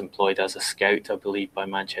father's employed as a scout, I believe, by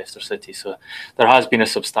Manchester City. So there has been a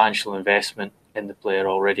substantial investment in the player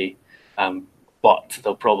already, but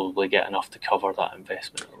they'll probably get enough to cover that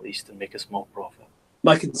investment at least and make a small profit.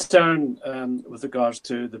 My concern with regards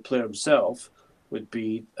to the player himself would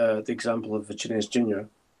be the example of Vinicius Junior,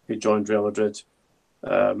 who joined Real Madrid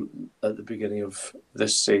at the beginning of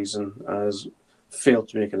this season, has failed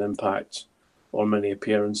to make an impact on many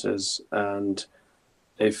appearances, and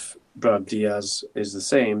if Brahim Diaz is the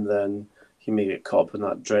same, then he may get caught up in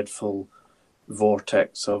that dreadful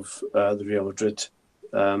vortex of the Real Madrid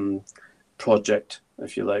project,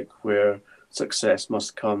 if you like, where success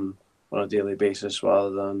must come on a daily basis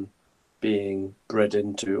rather than being bred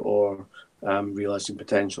into or realising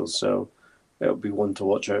potential. So it'll be one to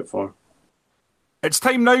watch out for. It's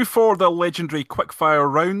time now for the legendary quickfire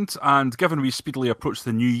round, and given we speedily approach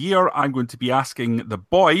the new year, I'm going to be asking the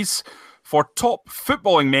boys for top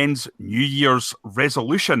footballing men's New Year's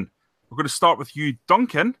resolution. We're going to start with you,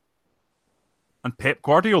 Duncan, and Pep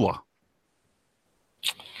Guardiola.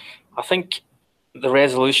 I think the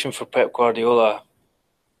resolution for Pep Guardiola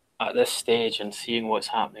at this stage, and seeing what's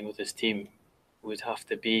happening with his team, would have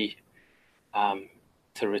to be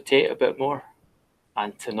to rotate a bit more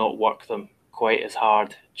and to not work them quite as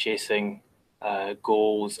hard, chasing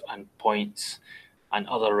goals and points and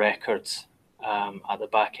other records at the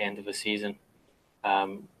back end of a season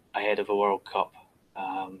ahead of a World Cup,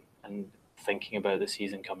 and thinking about the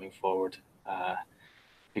season coming forward,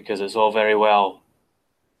 because it's all very well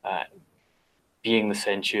being the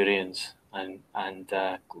Centurions and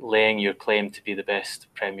laying your claim to be the best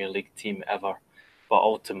Premier League team ever, but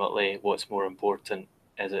ultimately what's more important,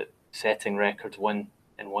 is it setting records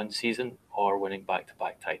in one season or winning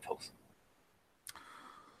back-to-back titles?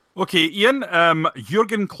 Okay, Ian,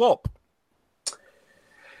 Jurgen Klopp.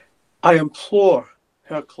 I implore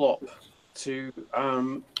Herr Klopp to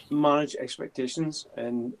manage expectations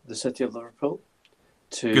in the city of Liverpool.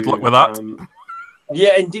 Good luck with that.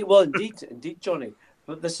 Yeah, indeed. Well, indeed, Johnny.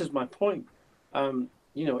 But this is my point.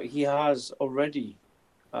 He has already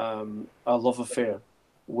a love affair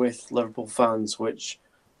with Liverpool fans, which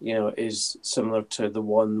is similar to the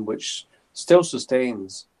one which still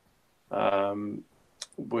sustains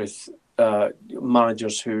with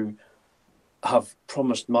managers who have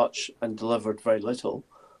promised much and delivered very little.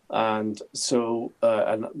 And so,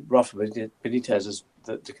 and Rafa Benitez is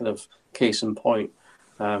the kind of case in point.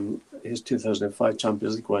 His 2005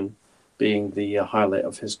 Champions League win being the highlight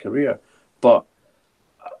of his career. But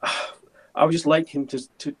I would just like him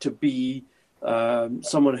to be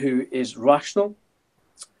someone who is rational,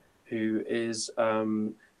 who is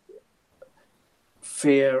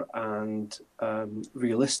fair and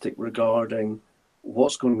realistic regarding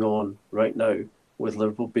what's going on right now with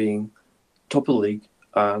Liverpool being top of the league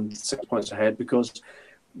and 6 points ahead, because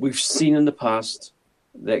we've seen in the past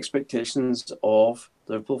the expectations of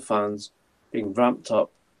Liverpool fans being ramped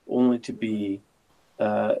up only to be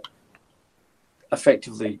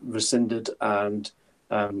effectively rescinded and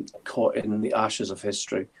caught in the ashes of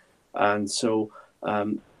history. And so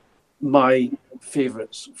my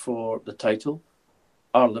favourites for the title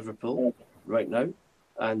are Liverpool right now.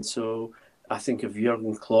 And so I think if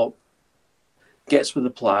Jurgen Klopp gets with a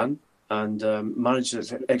plan and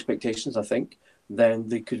manages expectations, I think, then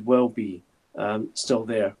they could well be still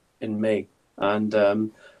there in May. And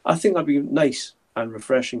I think that'd be nice and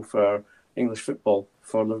refreshing for English football,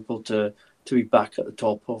 for Liverpool to be back at the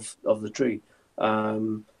top of the tree.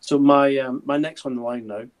 So my next on the line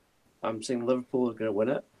now, I'm saying Liverpool are going to win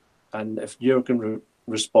it. And if Jurgen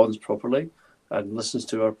responds properly and listens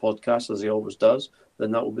to our podcast as he always does,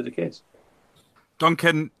 then that will be the case.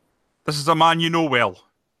 Duncan, this is a man you know well.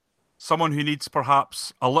 Someone who needs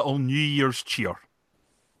perhaps a little New Year's cheer.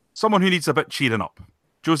 Someone who needs a bit cheering up.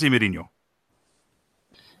 Jose Mourinho.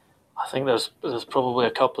 I think there's probably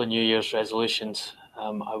a couple of New Year's resolutions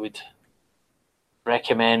I would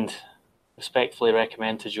respectfully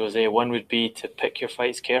recommend to Jose. One would be to pick your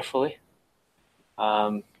fights carefully.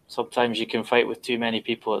 Sometimes you can fight with too many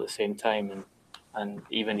people at the same time, and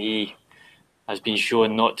even he has been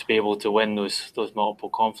shown not to be able to win those multiple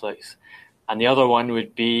conflicts. And the other one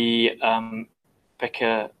would be pick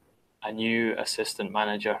a new assistant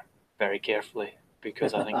manager very carefully,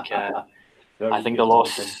 because I think the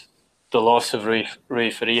loss of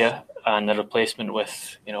Rui Faria and the replacement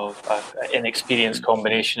with an inexperienced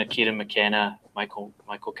combination of Kieran McKenna, Michael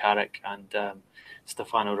Carrick, and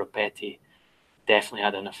Stefano Rapetti definitely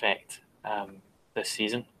had an effect this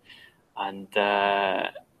season. And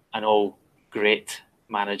all great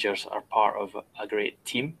managers are part of a great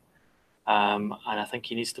team. And I think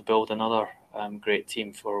he needs to build another great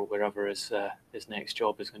team for wherever his next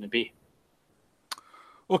job is going to be.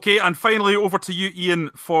 Okay, and finally over to you, Ian,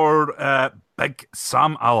 for Big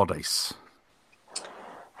Sam Allardyce.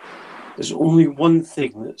 There's only one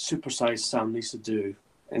thing that supersized Sam needs to do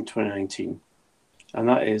in 2019, and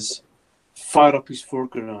that is fire up his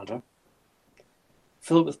Ford Granada,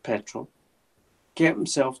 fill it with petrol, get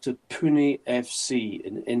himself to Pune FC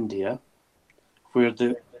in India, where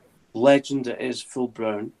the legend that is Phil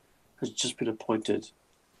Brown has just been appointed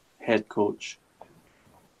head coach,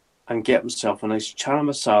 and get himself a nice chana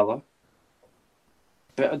masala,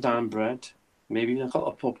 bit of naan bread, maybe a couple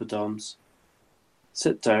of poppadoms,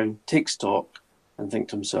 sit down, take stock, and think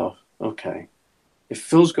to himself, okay, if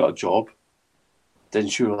Phil's got a job, then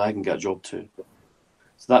surely I can get a job too.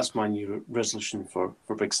 So that's my new resolution for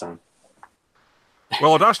Big Sam.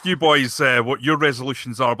 Well, I'd asked you boys what your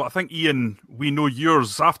resolutions are, but I think, Ian, we know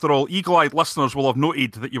yours. After all, eagle-eyed listeners will have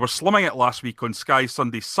noted that you were slumming it last week on Sky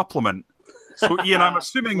Sunday Supplement. So, Ian, I'm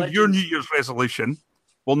assuming your New Year's resolution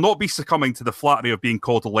will not be succumbing to the flattery of being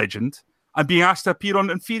called a legend and being asked to appear on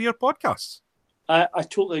inferior podcasts. I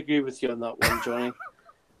totally agree with you on that one,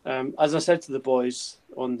 Johnny. As I said to the boys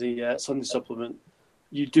on the Sunday Supplement,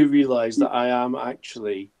 you do realise that I am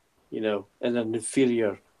actually, in an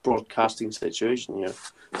inferior broadcasting situation here.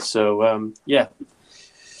 So, yeah.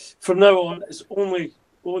 From now on, it's only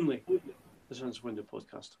the Transfer Window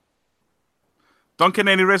podcast. Duncan,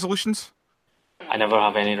 any resolutions? I never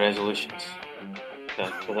have any resolutions.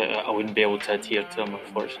 I wouldn't be able to adhere to them,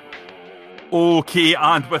 unfortunately. Okay,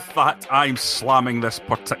 and with that, I'm slamming this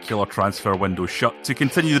particular transfer window shut. To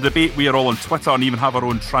continue the debate, we are all on Twitter and even have our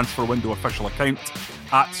own transfer window official account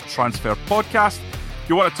at Transfer Podcast. If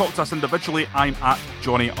you want to talk to us individually, I'm at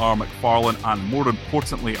Johnny R. McFarlane, and more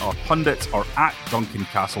importantly, our pundits are at Duncan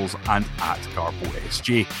Castles and at Garbo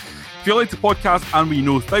SJ. If you like the podcast, and we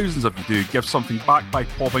know thousands of you do, give something back by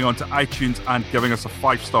popping onto iTunes and giving us a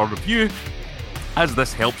 5-star review, as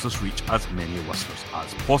this helps us reach as many listeners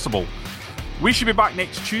as possible. We should be back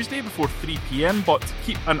next Tuesday before 3 p.m, but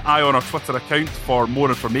keep an eye on our Twitter account for more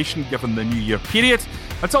information given the New Year period.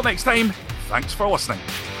 Until next time, thanks for listening.